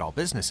transactions at all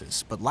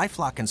businesses, but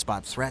LifeLock can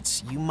spot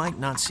threats you might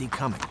not see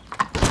coming.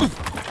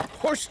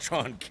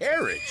 Horse-drawn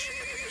carriage.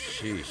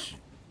 Sheesh.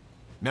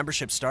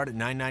 Memberships start at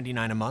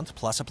 $9.99 a month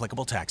plus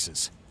applicable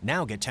taxes.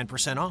 Now get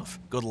 10% off.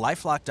 Go to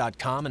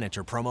LifeLock.com and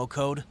enter promo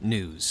code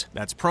NEWS.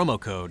 That's promo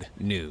code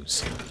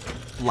NEWS.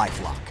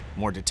 LifeLock.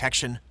 More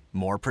detection,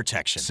 more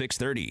protection.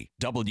 630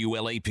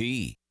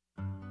 WLAP.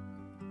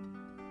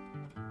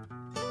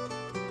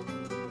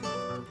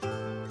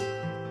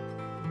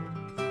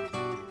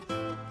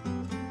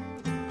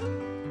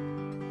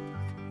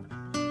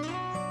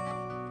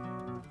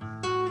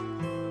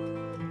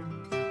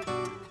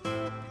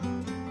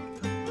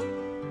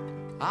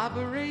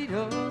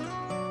 Operator,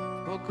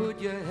 or could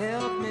you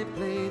help me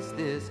place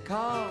this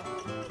call?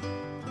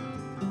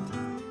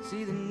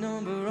 See, the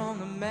number on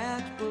the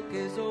matchbook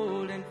is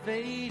old and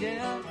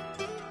faded.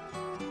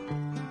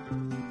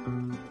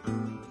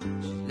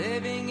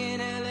 Living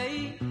in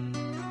L.A.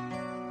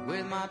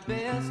 with my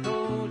best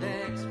old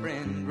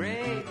ex-friend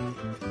Ray.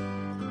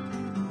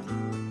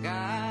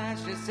 Gosh,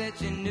 she said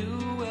she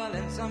knew well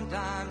and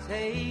sometimes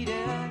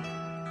hated.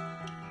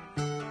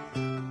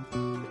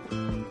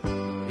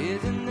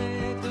 Isn't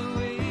it the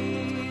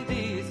way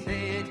they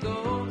say it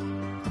goes?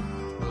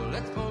 Well,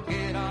 let's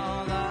forget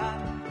all that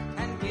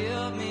and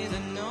give me the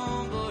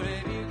number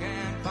if you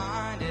can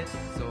find it,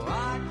 so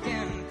I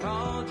can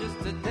call just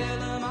to tell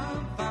them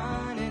I'm fine.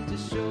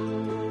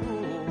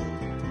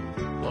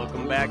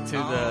 Welcome back to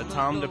the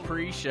Tom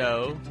Dupree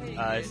Show.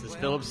 This is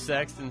Philip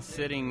Sexton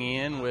sitting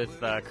in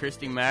with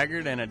Christy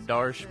Maggard and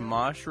Adarsh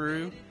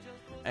Mashru.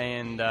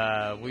 And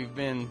we've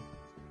been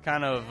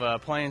kind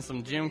of playing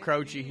some Jim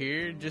Croce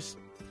here, just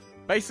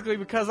basically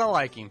because I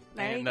like him.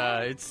 And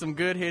it's some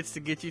good hits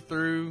to get you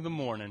through the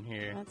morning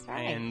here. That's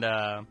right.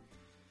 And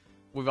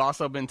we've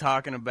also been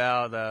talking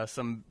about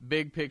some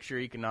big picture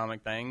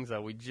economic things.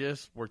 We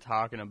just were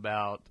talking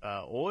about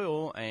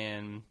oil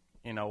and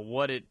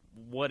what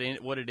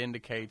it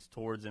indicates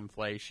towards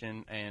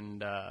inflation,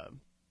 and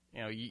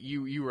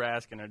you were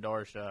asking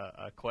Adarsh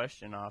a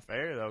question off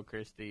air though,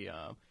 Christy,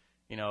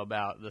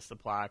 about the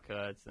supply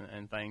cuts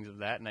and things of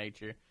that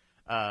nature.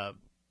 A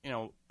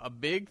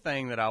big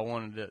thing that I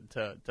wanted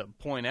to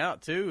point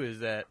out too is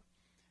that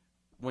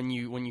when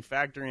you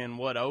factor in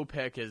what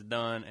OPEC has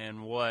done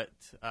and what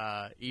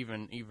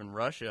even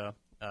Russia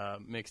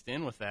mixed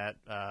in with that,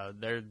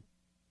 they're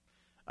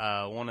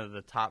one of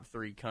the top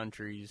 3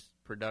 countries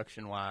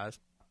production-wise.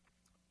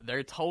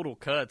 Their total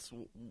cuts,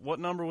 what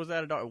number was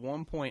that?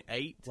 1.8?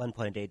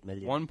 1.8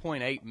 million.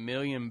 1.8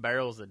 million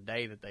barrels a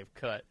day that they've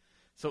cut.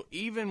 So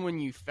even when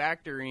you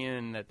factor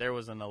in that there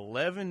was an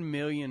 11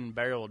 million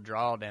barrel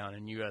drawdown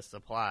in U.S.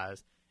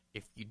 supplies,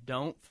 if you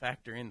don't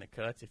factor in the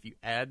cuts, if you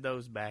add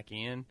those back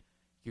in,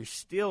 you're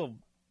still,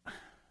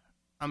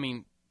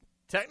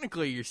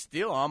 technically you're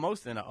still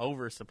almost in an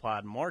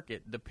oversupplied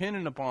market,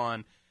 depending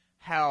upon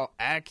how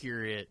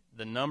accurate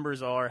the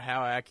numbers are,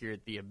 how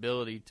accurate the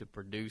ability to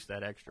produce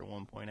that extra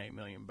 1.8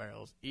 million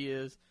barrels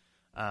is.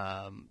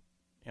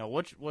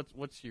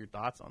 What's your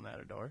thoughts on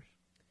that, Adarsh?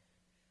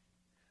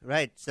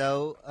 Right.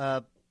 So,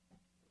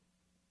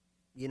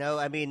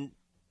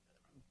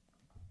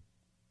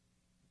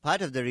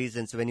 part of the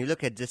reason, so when you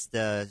look at just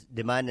the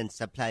demand and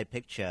supply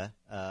picture,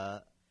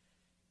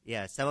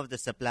 some of the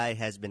supply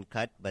has been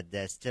cut, but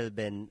there's still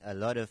been a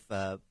lot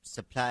of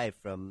supply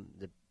from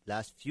the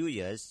last few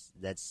years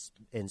that's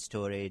in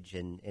storage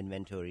and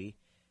inventory,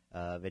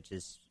 which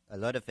is a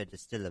lot of it is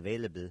still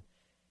available.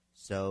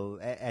 So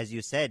as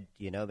you said,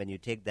 when you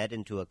take that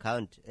into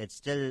account, it's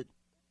still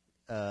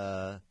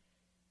not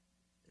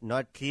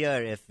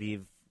clear if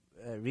we've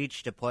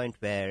reached a point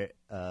where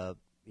there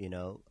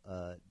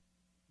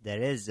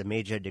is a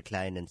major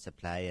decline in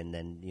supply, and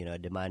then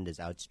demand is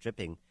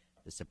outstripping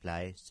the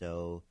supply.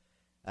 So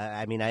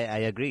I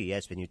agree,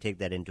 yes, when you take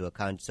that into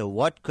account. So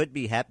what could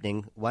be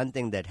happening, one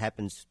thing that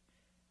happens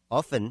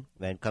often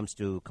when it comes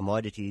to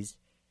commodities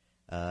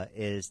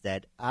is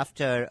that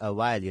after a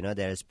while,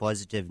 there is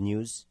positive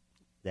news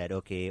that,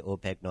 okay,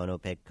 OPEC,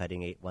 non-OPEC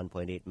cutting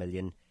 1.8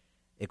 million,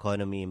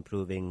 economy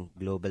improving,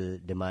 global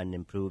demand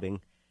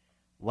improving.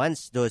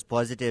 Once those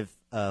positive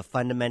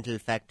fundamental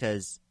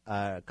factors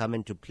come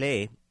into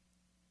play,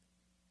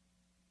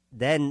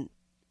 then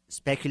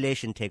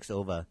speculation takes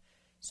over.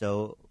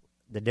 So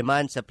the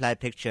demand-supply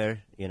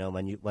picture,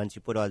 once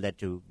you put all that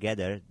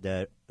together,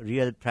 the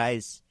real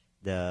price,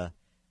 the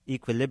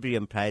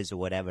equilibrium price or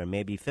whatever,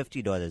 may be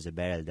 $50 a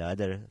barrel. The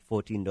other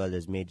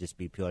 $14 may just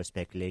be pure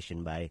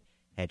speculation by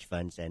hedge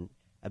funds. And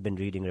I've been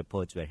reading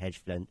reports where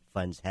hedge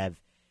funds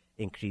have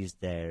increased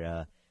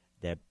their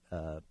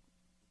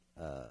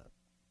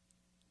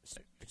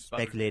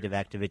speculative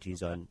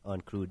activities on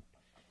crude.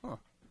 Huh.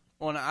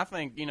 Well, and I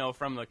think,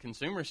 from the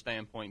consumer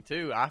standpoint,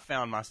 too, I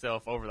found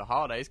myself over the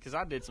holidays, because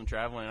I did some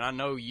traveling, and I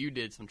know you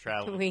did some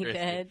traveling. We Christy.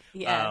 did,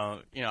 yes.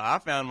 I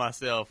found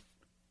myself,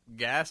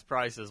 gas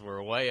prices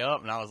were way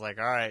up, and I was like,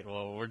 all right,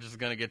 well, we're just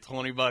going to get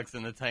 $20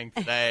 in the tank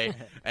today.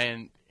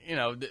 And,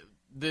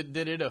 did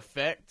it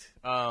affect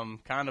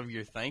kind of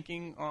your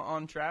thinking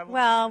on travel?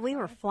 Well, we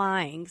were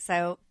flying,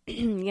 so,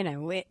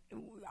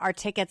 our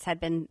tickets had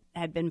been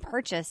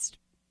purchased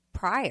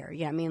prior,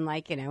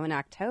 in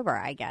October,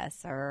 I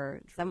guess,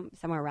 or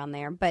somewhere around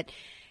there. But,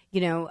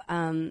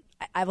 I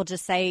will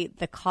just say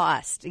the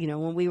cost,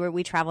 when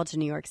we traveled to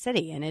New York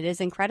City, and it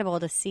is incredible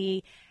to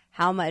see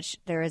how much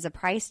there is a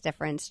price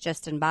difference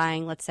just in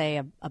buying, let's say,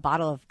 a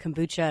bottle of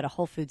kombucha at a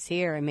Whole Foods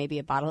here and maybe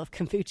a bottle of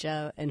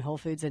kombucha in Whole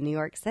Foods in New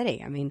York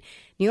City. New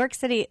York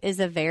City is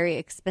a very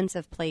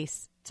expensive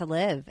place to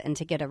live and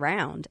to get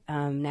around.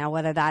 Now,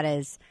 whether that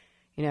is,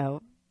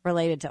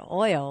 related to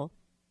oil,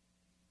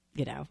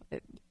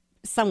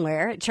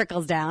 somewhere it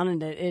trickles down,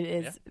 and it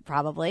is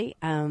probably.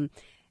 I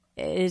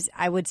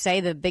would say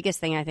the biggest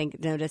thing I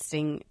think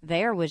noticing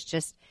there was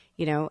just,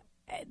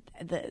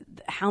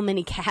 how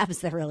many cabs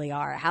there really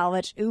are, how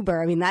much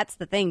Uber. That's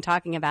the thing,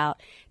 talking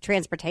about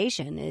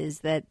transportation, is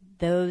that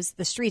the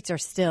streets are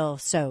still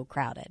so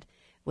crowded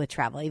with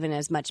travel, even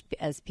as much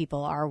as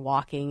people are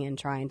walking and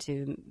trying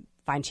to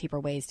find cheaper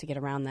ways to get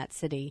around that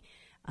city.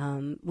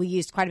 We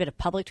used quite a bit of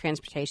public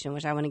transportation,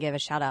 which I want to give a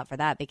shout out for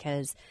that,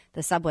 because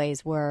the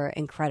subways were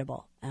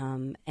incredible.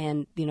 And,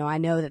 I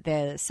know that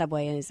the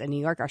subways in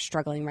New York are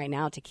struggling right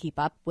now to keep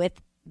up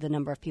with the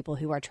number of people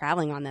who are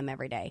traveling on them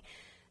every day.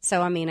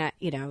 So,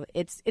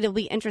 it'll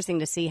be interesting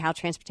to see how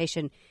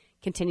transportation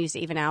continues to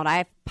even out.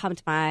 I've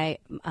pumped my,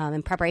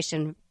 in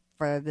preparation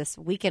for this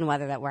weekend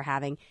weather that we're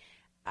having,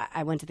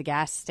 I went to the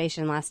gas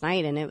station last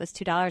night, and it was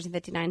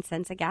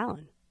 $2.59 a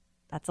gallon.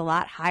 That's a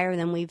lot higher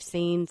than we've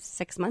seen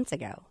 6 months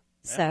ago.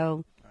 Yeah.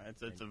 So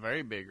it's a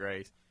very big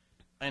raise.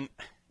 And,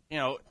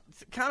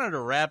 kind of to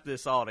wrap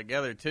this all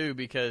together, too,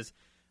 because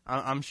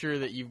I'm sure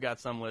that you've got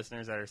some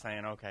listeners that are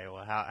saying, okay,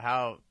 well,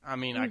 how I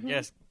mean, I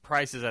guess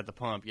prices at the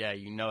pump, yeah,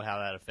 you know how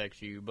that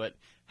affects you, but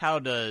how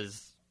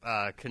does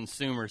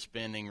consumer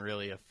spending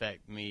really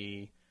affect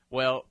me?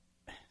 Well,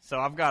 so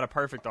I've got a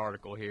perfect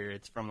article here.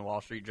 It's from the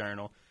Wall Street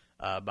Journal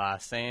by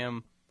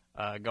Sam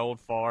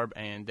Goldfarb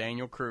and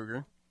Daniel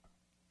Kruger.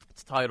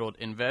 It's titled,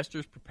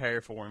 Investors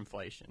Prepare for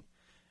Inflation.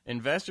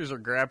 Investors are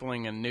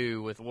grappling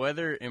anew with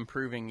whether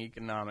improving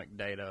economic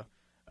data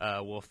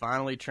will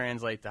finally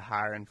translate to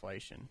higher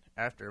inflation.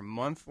 After a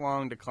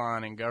month-long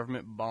decline in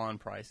government bond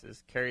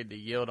prices carried the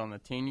yield on the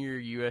 10-year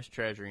U.S.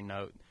 Treasury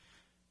note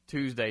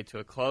Tuesday to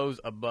a close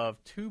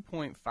above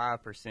 2.5%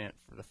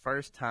 for the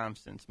first time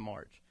since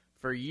March.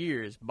 For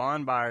years,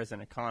 bond buyers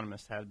and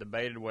economists have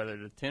debated whether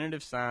the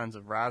tentative signs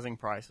of rising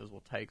prices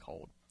will take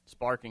hold,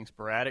 sparking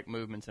sporadic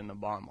movements in the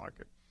bond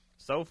market.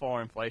 So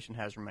far, inflation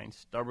has remained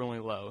stubbornly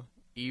low,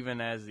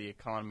 even as the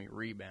economy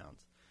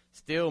rebounds.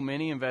 Still,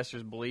 many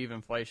investors believe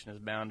inflation is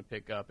bound to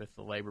pick up if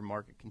the labor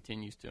market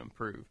continues to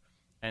improve,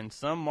 and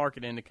some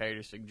market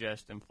indicators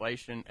suggest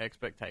inflation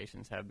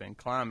expectations have been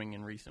climbing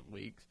in recent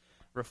weeks,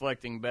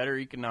 reflecting better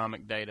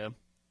economic data,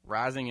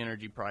 rising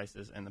energy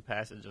prices, and the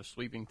passage of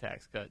sweeping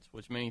tax cuts,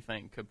 which many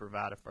think could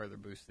provide a further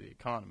boost to the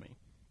economy.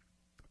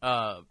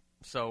 Kind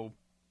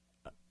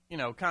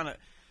of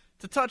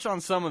to touch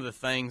on some of the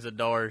things,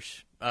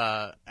 Adarsh,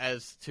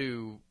 as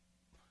to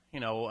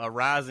a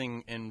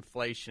rising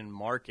inflation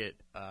market,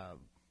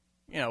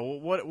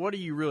 what are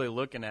you really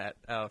looking at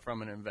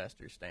from an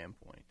investor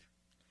standpoint?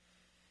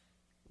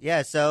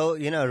 Yeah, so,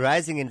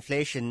 rising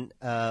inflation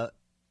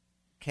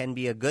can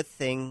be a good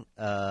thing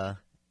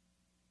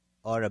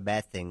or a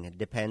bad thing. It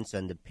depends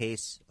on the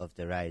pace of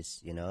the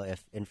rise.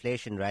 If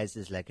inflation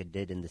rises like it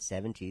did in the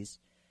 70s,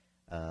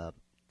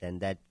 then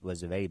that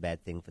was a very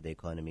bad thing for the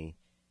economy.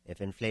 If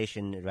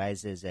inflation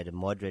rises at a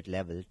moderate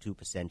level,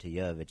 2% a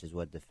year, which is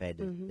what the Fed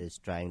is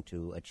trying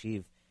to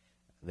achieve,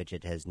 which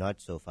it has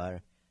not so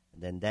far,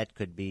 then that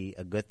could be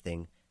a good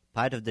thing.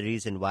 Part of the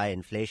reason why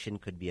inflation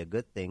could be a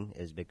good thing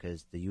is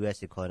because the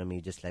U.S.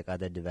 economy, just like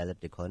other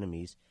developed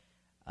economies,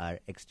 are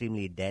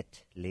extremely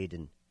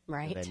debt-laden.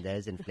 Right. When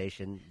there's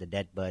inflation, the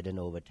debt burden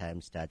over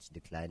time starts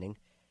declining.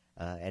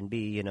 And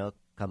B,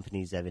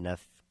 companies have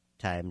enough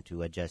time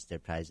to adjust their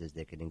prices.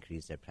 They can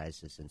increase their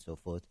prices and so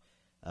forth.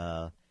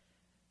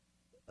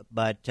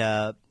 But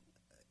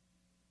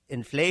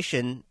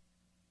inflation,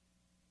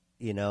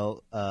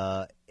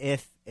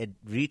 if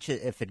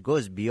it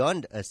goes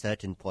beyond a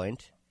certain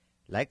point,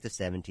 like the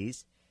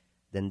 70s,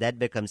 then that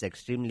becomes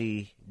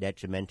extremely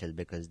detrimental,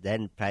 because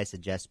then price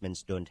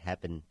adjustments don't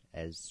happen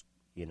as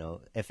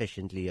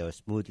efficiently or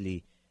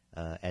smoothly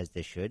as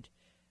they should,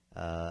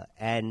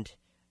 and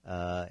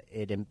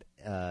the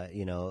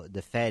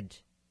Fed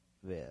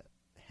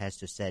has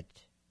to set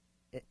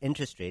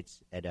interest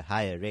rates at a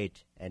higher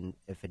rate, and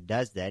if it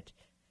does that,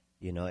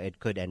 it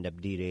could end up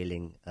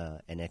derailing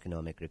an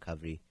economic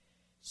recovery.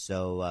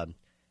 So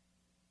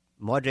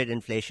moderate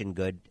inflation,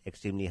 good.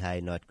 Extremely high,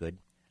 not good.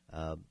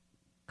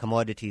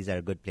 Commodities are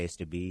a good place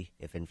to be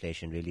if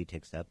inflation really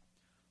ticks up.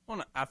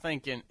 Well, I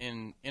think in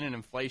an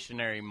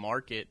inflationary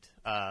market,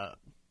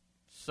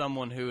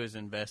 someone who is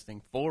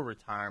investing for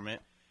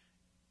retirement,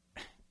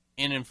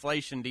 in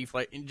inflation,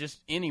 deflation,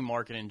 just any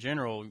market in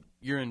general,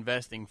 you're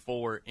investing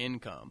for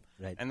income.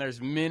 Right. And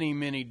there's many,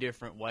 many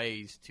different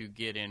ways to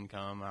get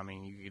income. I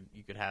mean,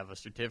 you could have a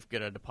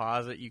certificate of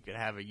deposit. You could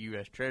have a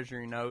U.S.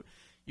 Treasury note.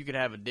 You could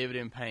have a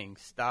dividend-paying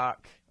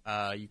stock.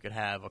 You could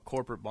have a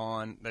corporate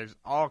bond. There's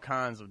all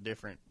kinds of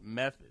different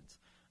methods.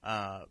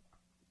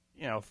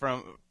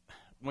 From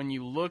when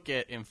you look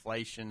at an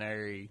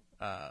inflationary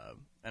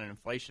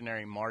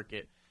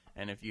market,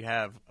 and if you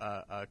have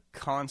a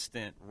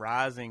constant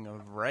rising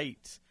of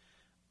rates,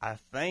 I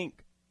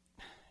think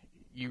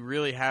you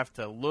really have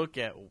to look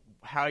at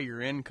how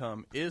your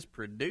income is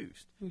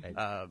produced.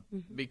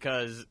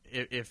 Because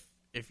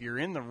if you're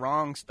in the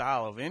wrong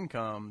style of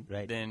income,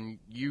 then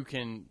you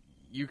can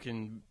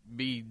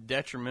be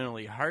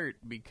detrimentally hurt,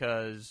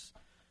 because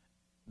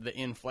the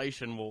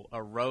inflation will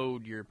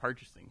erode your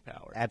purchasing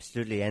power.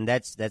 Absolutely, and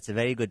that's a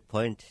very good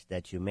point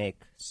that you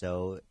make.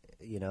 So,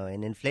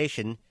 in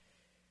inflation,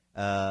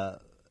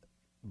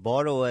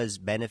 borrowers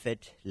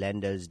benefit,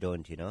 lenders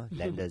don't,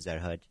 lenders are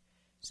hurt.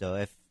 So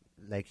if,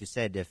 like you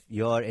said, if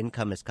your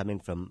income is coming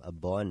from a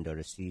bond or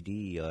a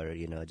CD or,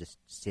 just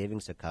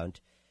savings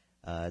account,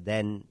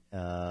 then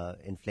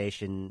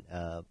inflation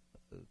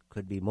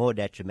could be more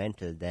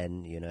detrimental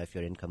than, if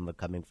your income were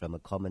coming from a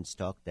common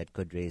stock that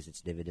could raise its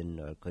dividend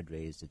or could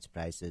raise its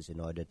prices in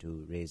order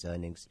to raise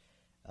earnings.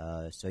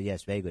 So,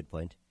 yes, very good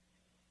point.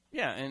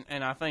 Yeah,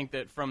 and I think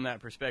that from that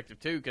perspective,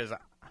 too, because,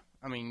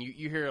 I mean,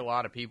 you hear a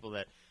lot of people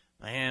that,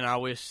 man, I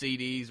wish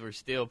CDs were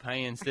still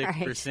paying 6%.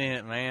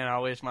 Right. Man, I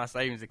wish my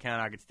savings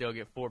account I could still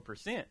get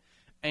 4%.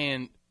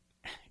 And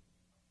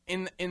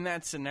in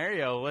that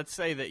scenario, let's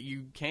say that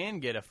you can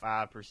get a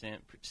 5%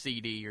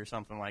 CD or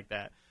something like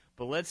that.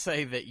 but let's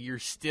say that you're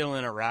still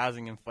in a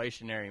rising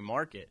inflationary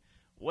market.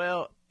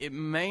 Well, it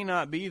may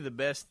not be the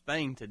best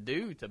thing to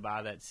do to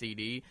buy that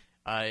CD.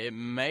 It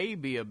may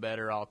be a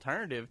better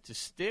alternative to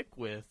stick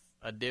with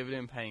a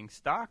dividend-paying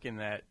stock in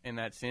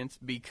that sense,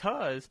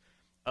 because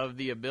of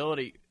the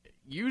ability.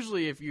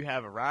 Usually, if you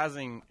have a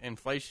rising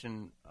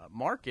inflation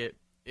market,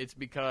 it's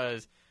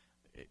because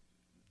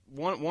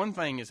one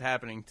thing is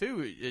happening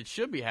too. It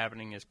should be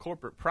happening is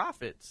corporate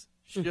profits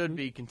should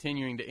be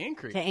continuing to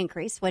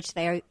increase. Which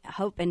they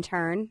hope in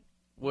turn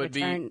would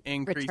be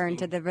increasing. Return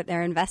to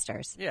their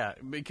investors. Yeah,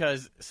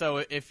 because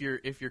so if your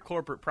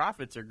corporate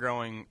profits are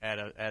growing at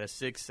a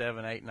 6,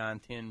 7, 8,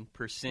 9,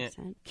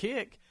 10%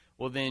 kick,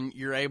 well then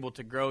you're able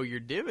to grow your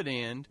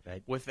dividend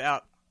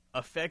without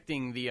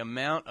affecting the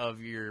amount of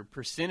your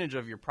percentage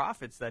of your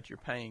profits that you're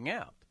paying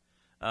out.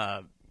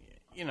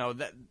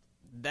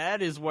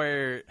 That is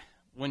where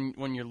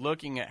when you're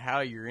looking at how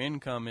your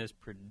income is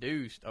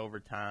produced over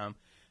time,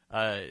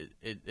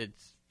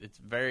 it's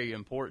very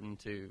important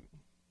to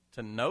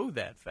know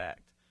that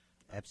fact.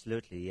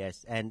 Absolutely,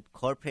 yes. And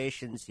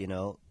corporations,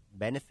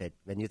 benefit.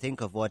 When you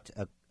think of what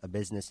a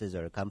business is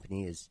or a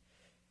company is,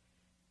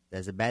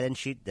 there's a balance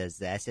sheet, there's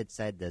the asset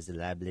side, there's the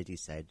liability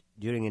side.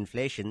 During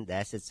inflation, the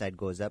asset side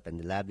goes up and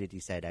the liability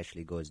side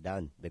actually goes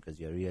down because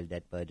your real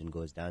debt burden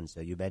goes down.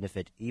 So you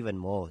benefit even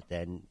more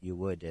than you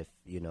would if,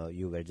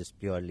 you were just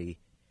purely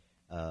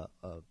a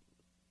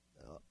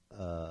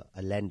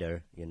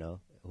lender,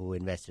 who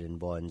invested in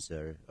bonds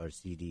or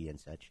CD and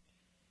such.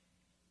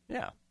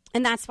 Yeah.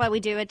 And that's what we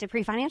do at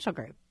Dupree Financial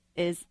Group,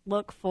 is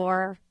look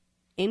for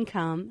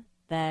income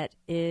that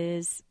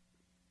has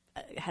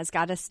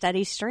got a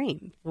steady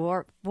stream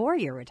for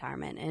your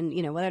retirement. And,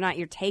 whether or not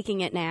you're taking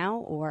it now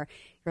or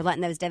you're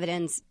letting those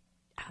dividends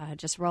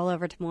just roll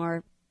over to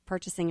more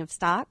purchasing of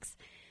stocks.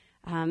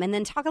 And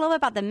then talk a little bit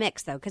about the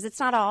mix, though, because it's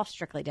not all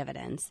strictly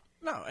dividends.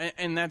 No,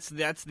 and that's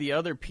the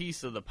other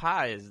piece of the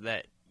pie is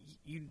that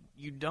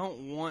you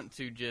don't want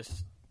to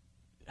just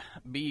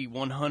be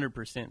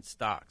 100%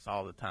 stocks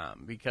all the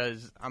time,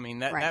 because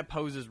that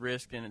poses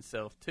risk in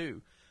itself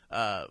too.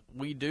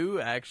 We do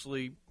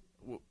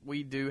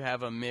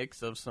have a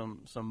mix of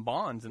some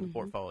bonds in the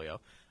portfolio.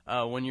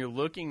 When you're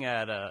looking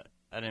at an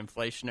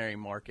inflationary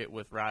market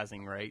with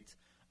rising rates,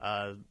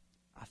 I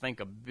think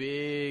a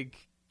big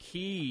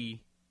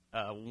key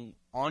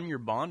on your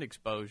bond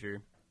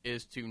exposure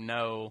is to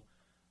know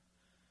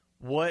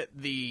what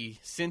the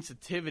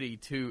sensitivity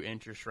to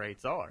interest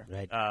rates are.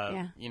 Right.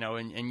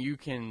 And you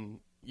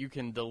can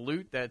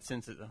dilute that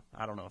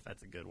I don't know if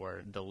that's a good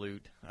word,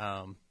 dilute.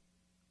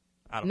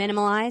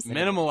 Minimize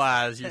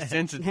your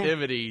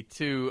sensitivity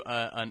to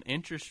an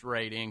interest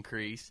rate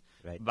increase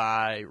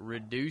by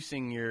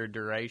reducing your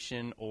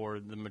duration or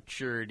the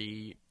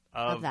maturity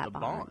of that the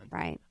bond.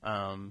 Right.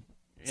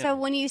 So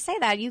when you say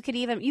that, you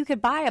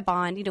could buy a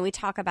bond. We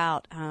talk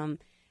about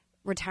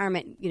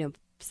retirement,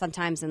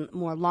 sometimes in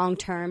more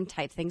long-term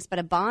type things, but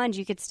a bond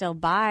you could still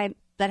buy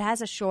that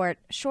has a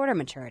shorter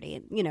maturity,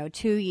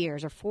 2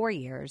 years or 4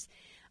 years,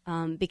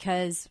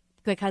 because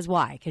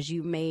why? Because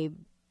you may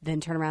then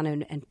turn around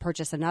and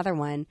purchase another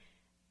one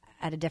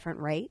at a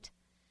different rate.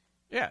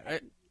 Yeah,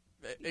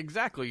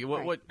 exactly.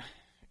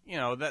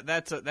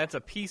 That's a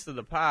piece of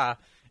the pie,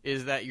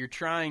 is that you're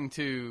trying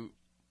to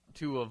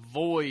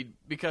avoid,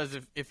 because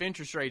if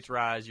interest rates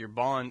rise, your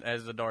bond,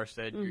 as Adar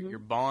said, your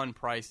bond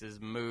prices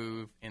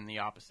move in the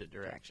opposite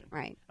direction.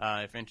 Right.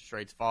 If interest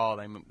rates fall,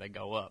 they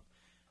go up.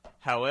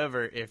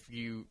 However, if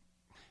you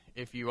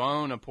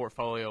own a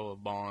portfolio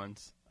of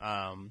bonds,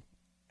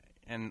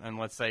 and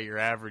let's say your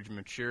average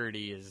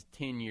maturity is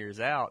 10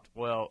 years out,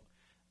 well,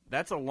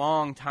 that's a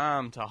long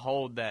time to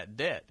hold that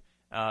debt.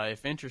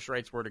 If interest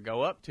rates were to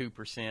go up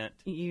 2%,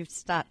 you're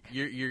stuck.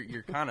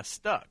 You're kind of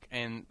stuck,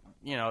 and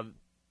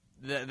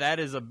that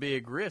is a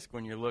big risk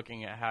when you're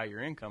looking at how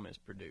your income is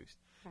produced.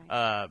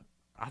 Right.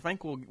 I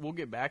think we'll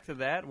get back to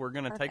that. We're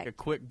going to take a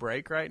quick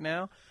break right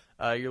now.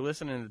 You're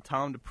listening to the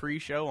Tom Dupree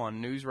Show on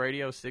News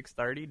Radio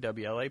 630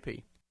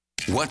 WLAP.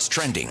 What's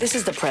trending? This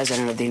is the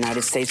President of the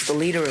United States, the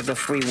leader of the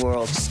free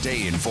world.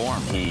 Stay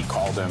informed. He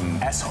called them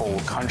S-hole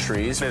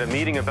countries. At a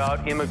meeting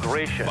about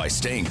immigration. By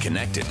staying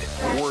connected.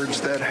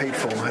 Words that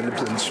hateful had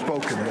been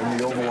spoken in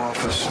the Oval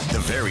Office. The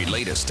very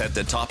latest at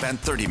the top and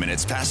 30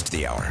 minutes past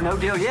the hour. No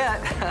deal yet.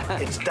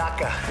 It's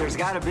DACA. There's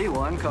got to be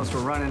one, because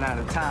we're running out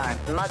of time.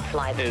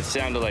 Mudslide. It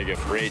sounded like a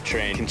freight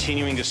train.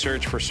 Continuing to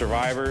search for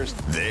survivors.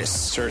 This,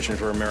 searching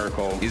for a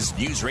miracle, is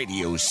News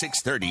Radio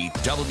 630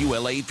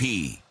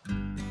 WLAP.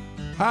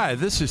 Hi,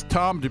 this is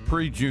Tom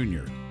Dupree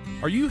Jr.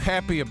 Are you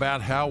happy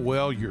about how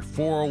well your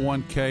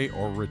 401k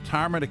or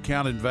retirement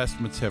account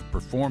investments have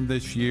performed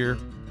this year?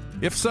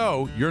 If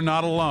so, you're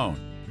not alone.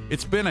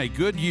 It's been a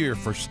good year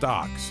for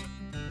stocks.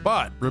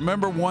 But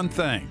remember one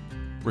thing,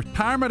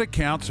 retirement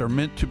accounts are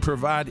meant to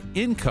provide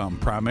income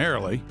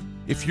primarily.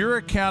 If your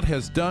account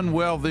has done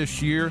well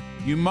this year,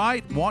 you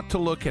might want to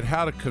look at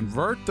how to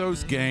convert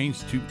those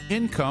gains to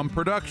income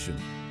production.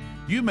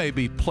 You may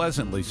be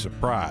pleasantly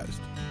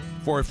surprised.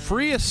 For a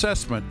free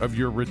assessment of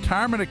your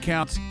retirement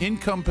account's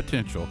income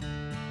potential,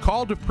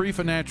 Call Dupree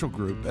Financial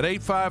Group at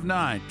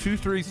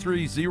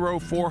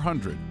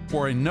 859-233-0400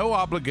 for a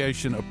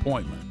no-obligation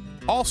appointment.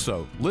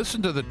 Also,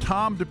 listen to the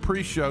Tom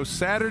Dupree Show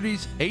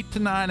Saturdays 8 to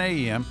 9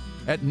 a.m.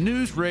 at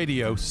News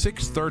Radio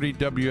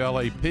 630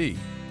 WLAP.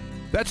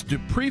 That's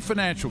Dupree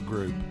Financial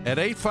Group at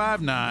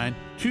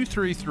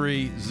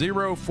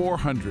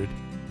 859-233-0400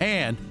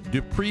 and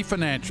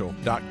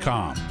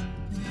DupreeFinancial.com.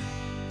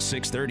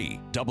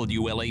 630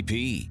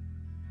 WLAP.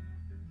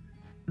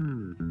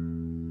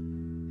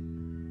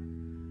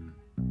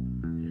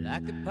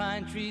 Like the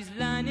pine trees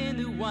lining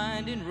the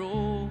winding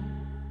road,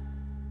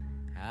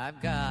 I've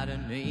got a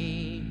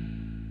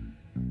name,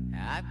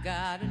 I've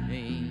got a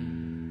name.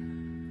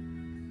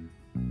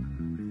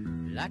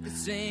 Like the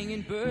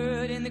singing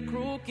bird and the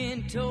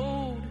croaking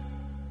toad,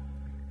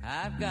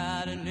 I've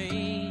got a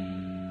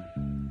name,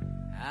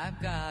 I've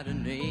got a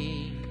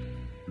name.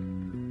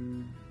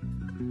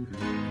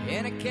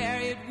 And I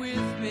carry it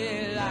with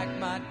me like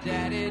my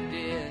daddy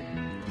did,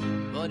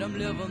 but I'm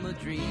living the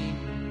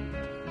dream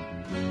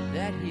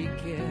that he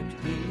kept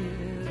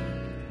here.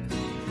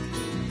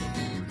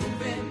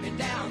 Moving me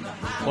down the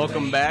highway.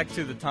 Welcome back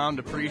to the Tom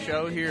Dupree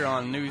Show here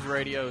on News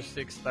Radio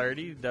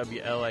 630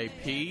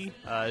 WLAP.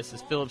 This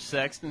is Philip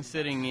Sexton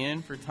sitting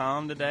in for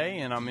Tom today,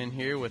 and I'm in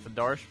here with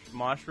Darsh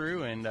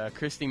Mashru and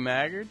Christy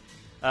Maggard.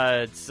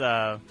 It's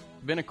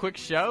been a quick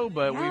show,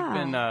 but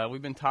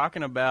we've been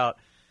talking about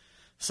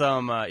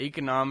some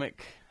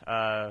economic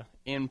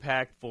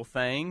impactful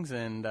things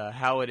and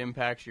how it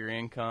impacts your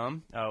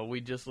income.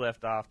 We just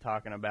left off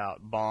talking about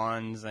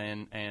bonds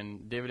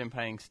and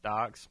dividend-paying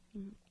stocks.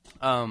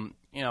 And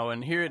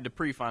here at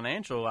Dupree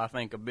Financial, I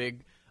think a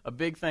big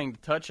thing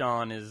to touch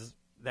on is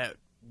that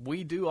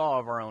we do all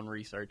of our own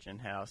research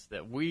in-house,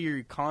 that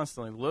we're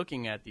constantly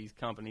looking at these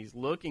companies,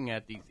 looking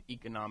at these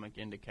economic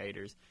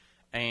indicators,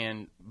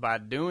 and by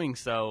doing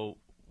so,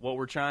 what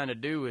we're trying to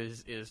do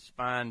is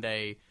find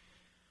a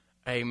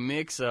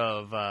mix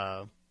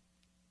of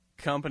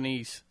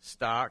companies'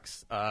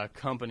 stocks,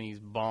 companies'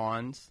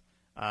 bonds,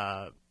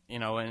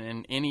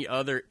 and any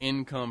other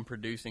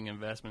income-producing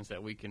investments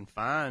that we can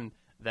find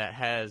that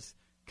has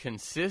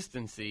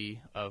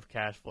consistency of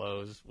cash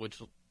flows,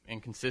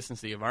 and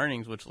consistency of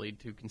earnings, which lead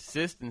to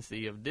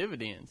consistency of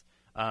dividends,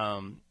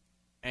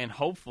 and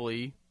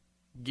hopefully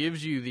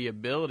gives you the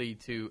ability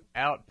to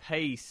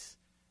outpace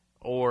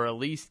or at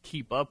least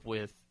keep up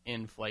with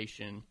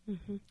inflation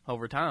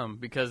over time,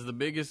 because the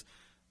biggest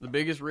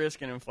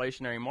risk in an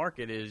inflationary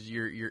market is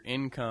your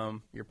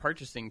income, your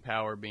purchasing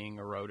power being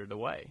eroded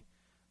away.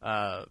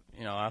 I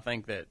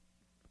think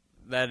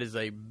that is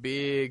a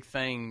big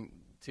thing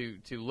to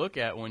look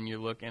at when you're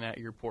looking at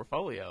your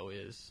portfolio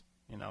is,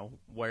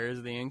 where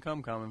is the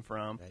income coming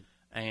from, right,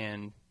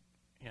 and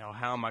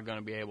how am I going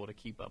to be able to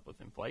keep up with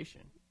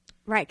inflation?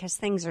 Right, because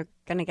things are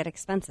going to get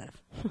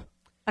expensive.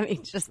 I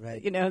mean, just,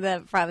 right.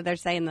 They're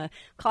saying the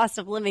cost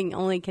of living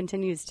only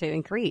continues to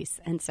increase.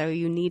 And so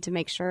you need to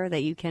make sure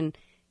that you can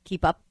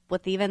keep up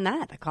with even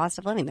that, the cost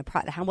of living.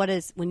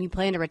 When you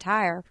plan to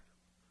retire,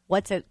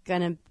 what's it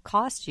going to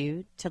cost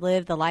you to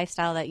live the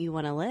lifestyle that you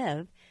want to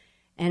live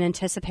and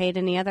anticipate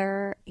any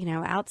other,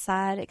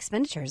 outside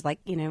expenditures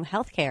like,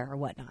 healthcare or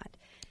whatnot.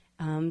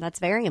 That's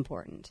very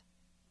important.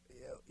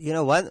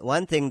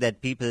 One thing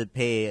that people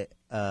pay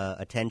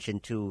attention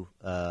to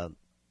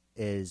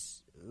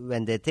is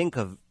when they think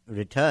of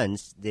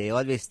returns, they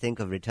always think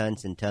of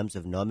returns in terms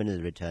of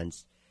nominal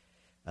returns.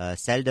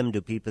 Seldom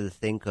do people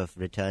think of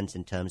returns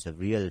in terms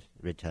of real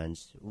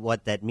returns.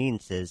 What that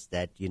means is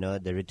that,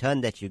 the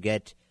return that you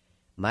get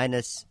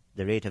minus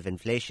the rate of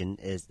inflation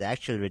is the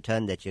actual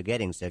return that you're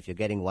getting. So if you're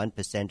getting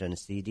 1% on a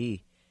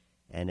CD,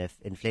 and if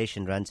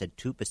inflation runs at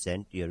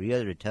 2%, your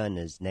real return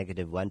is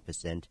negative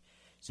 1%.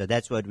 So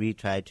that's what we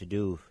try to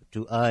do,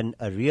 to earn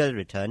a real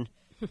return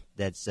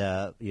that's,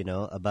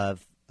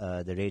 above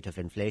the rate of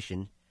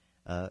inflation,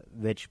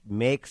 which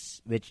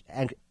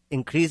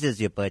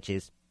increases your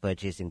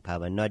purchasing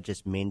power, not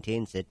just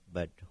maintains it,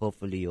 but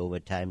hopefully over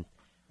time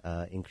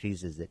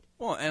increases it.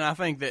 Well, and I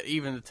think that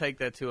even to take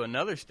that to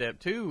another step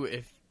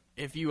too,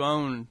 if you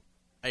own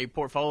a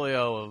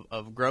portfolio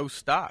of growth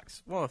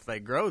stocks, well, if they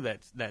grow,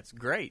 that's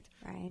great.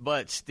 Right.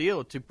 But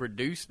still, to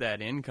produce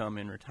that income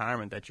in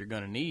retirement that you're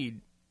going to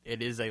need,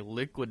 it is a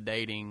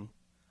liquidating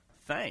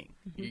thing.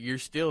 You're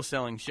still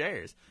selling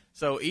shares.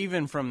 So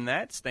even from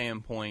that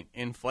standpoint,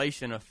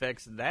 inflation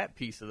affects that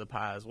piece of the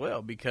pie as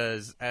well,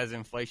 because as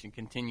inflation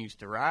continues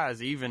to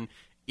rise, even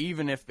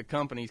if the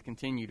companies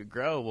continue to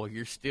grow, well,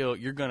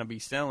 you're going to be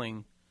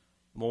selling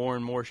more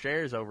and more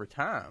shares over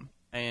time.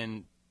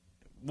 And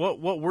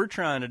what we're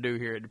trying to do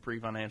here at Dupree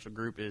Financial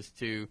Group is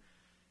to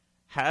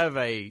have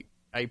a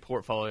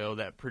portfolio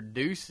that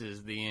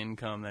produces the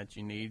income that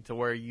you need to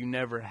where you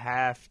never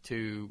have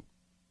to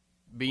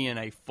be in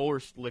a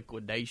forced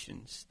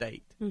liquidation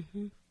state.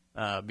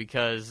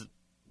 Because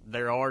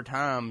there are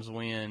times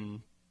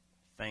when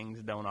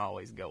things don't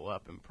always go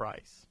up in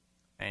price.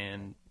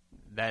 And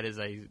that is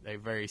a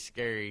very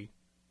scary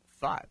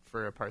thought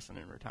for a person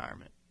in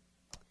retirement.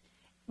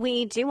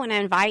 We do want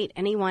to invite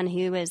anyone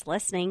who is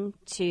listening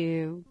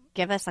to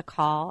give us a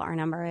call. Our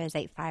number is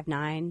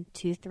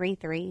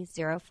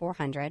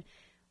 859-233-0400.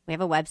 We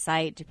have a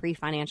website,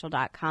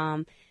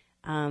 dupreefinancial.com.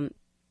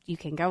 You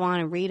can go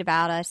on and read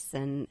about us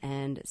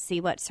and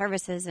see what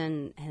services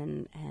and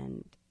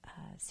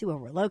see where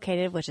we're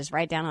located, which is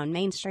right down on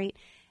Main Street.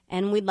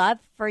 And we'd love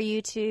for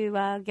you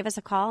to give us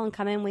a call and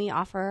come in. We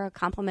offer a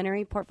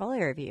complimentary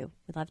portfolio review.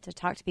 We'd love to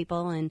talk to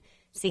people and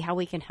see how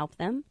we can help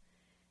them,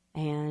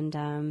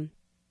 and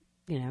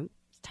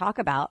talk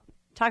about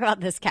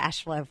this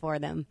cash flow for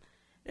them.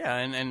 Yeah,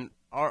 and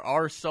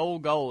our sole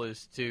goal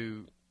is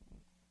to,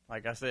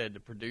 like I said, to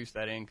produce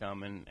that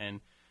income. And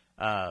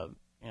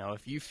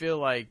if you feel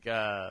like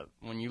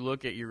when you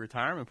look at your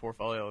retirement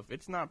portfolio, if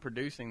it's not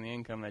producing the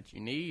income that you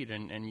need,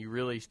 and you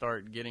really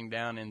start getting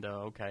down into,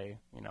 okay,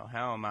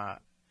 how am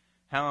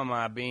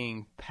I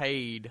being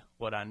paid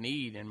what I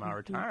need in my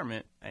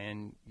retirement,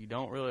 and you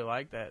don't really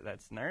like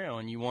that scenario,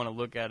 and you want to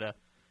look at a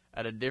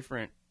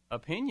different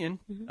opinion,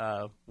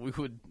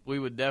 we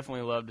would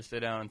definitely love to sit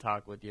down and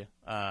talk with you.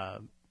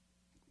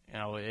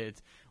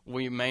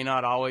 We may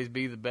not always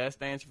be the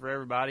best answer for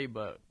everybody,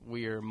 but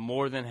we are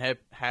more than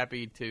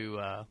happy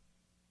to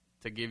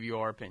give you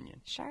our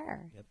opinion. Sure.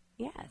 Yep.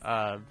 Yes.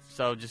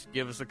 So just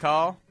give us a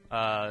call.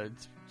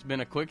 It's been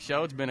a quick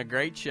show. It's been a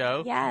great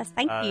show. Yes,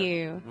 thank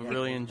you. We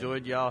really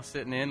enjoyed y'all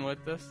sitting in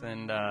with us,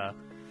 and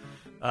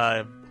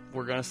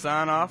we're going to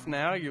sign off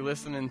now. You're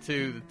listening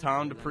to the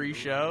Tom Dupree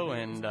Show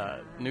and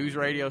News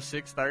Radio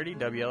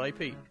 630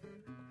 WLAP. I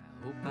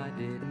hope I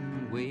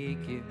didn't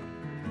wake you.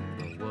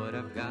 What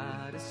I've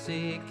got to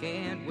say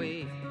can't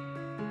wait.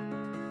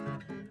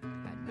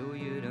 I know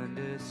you'd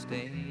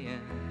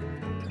understand.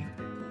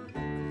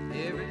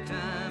 Every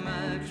time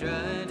I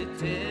tried to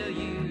tell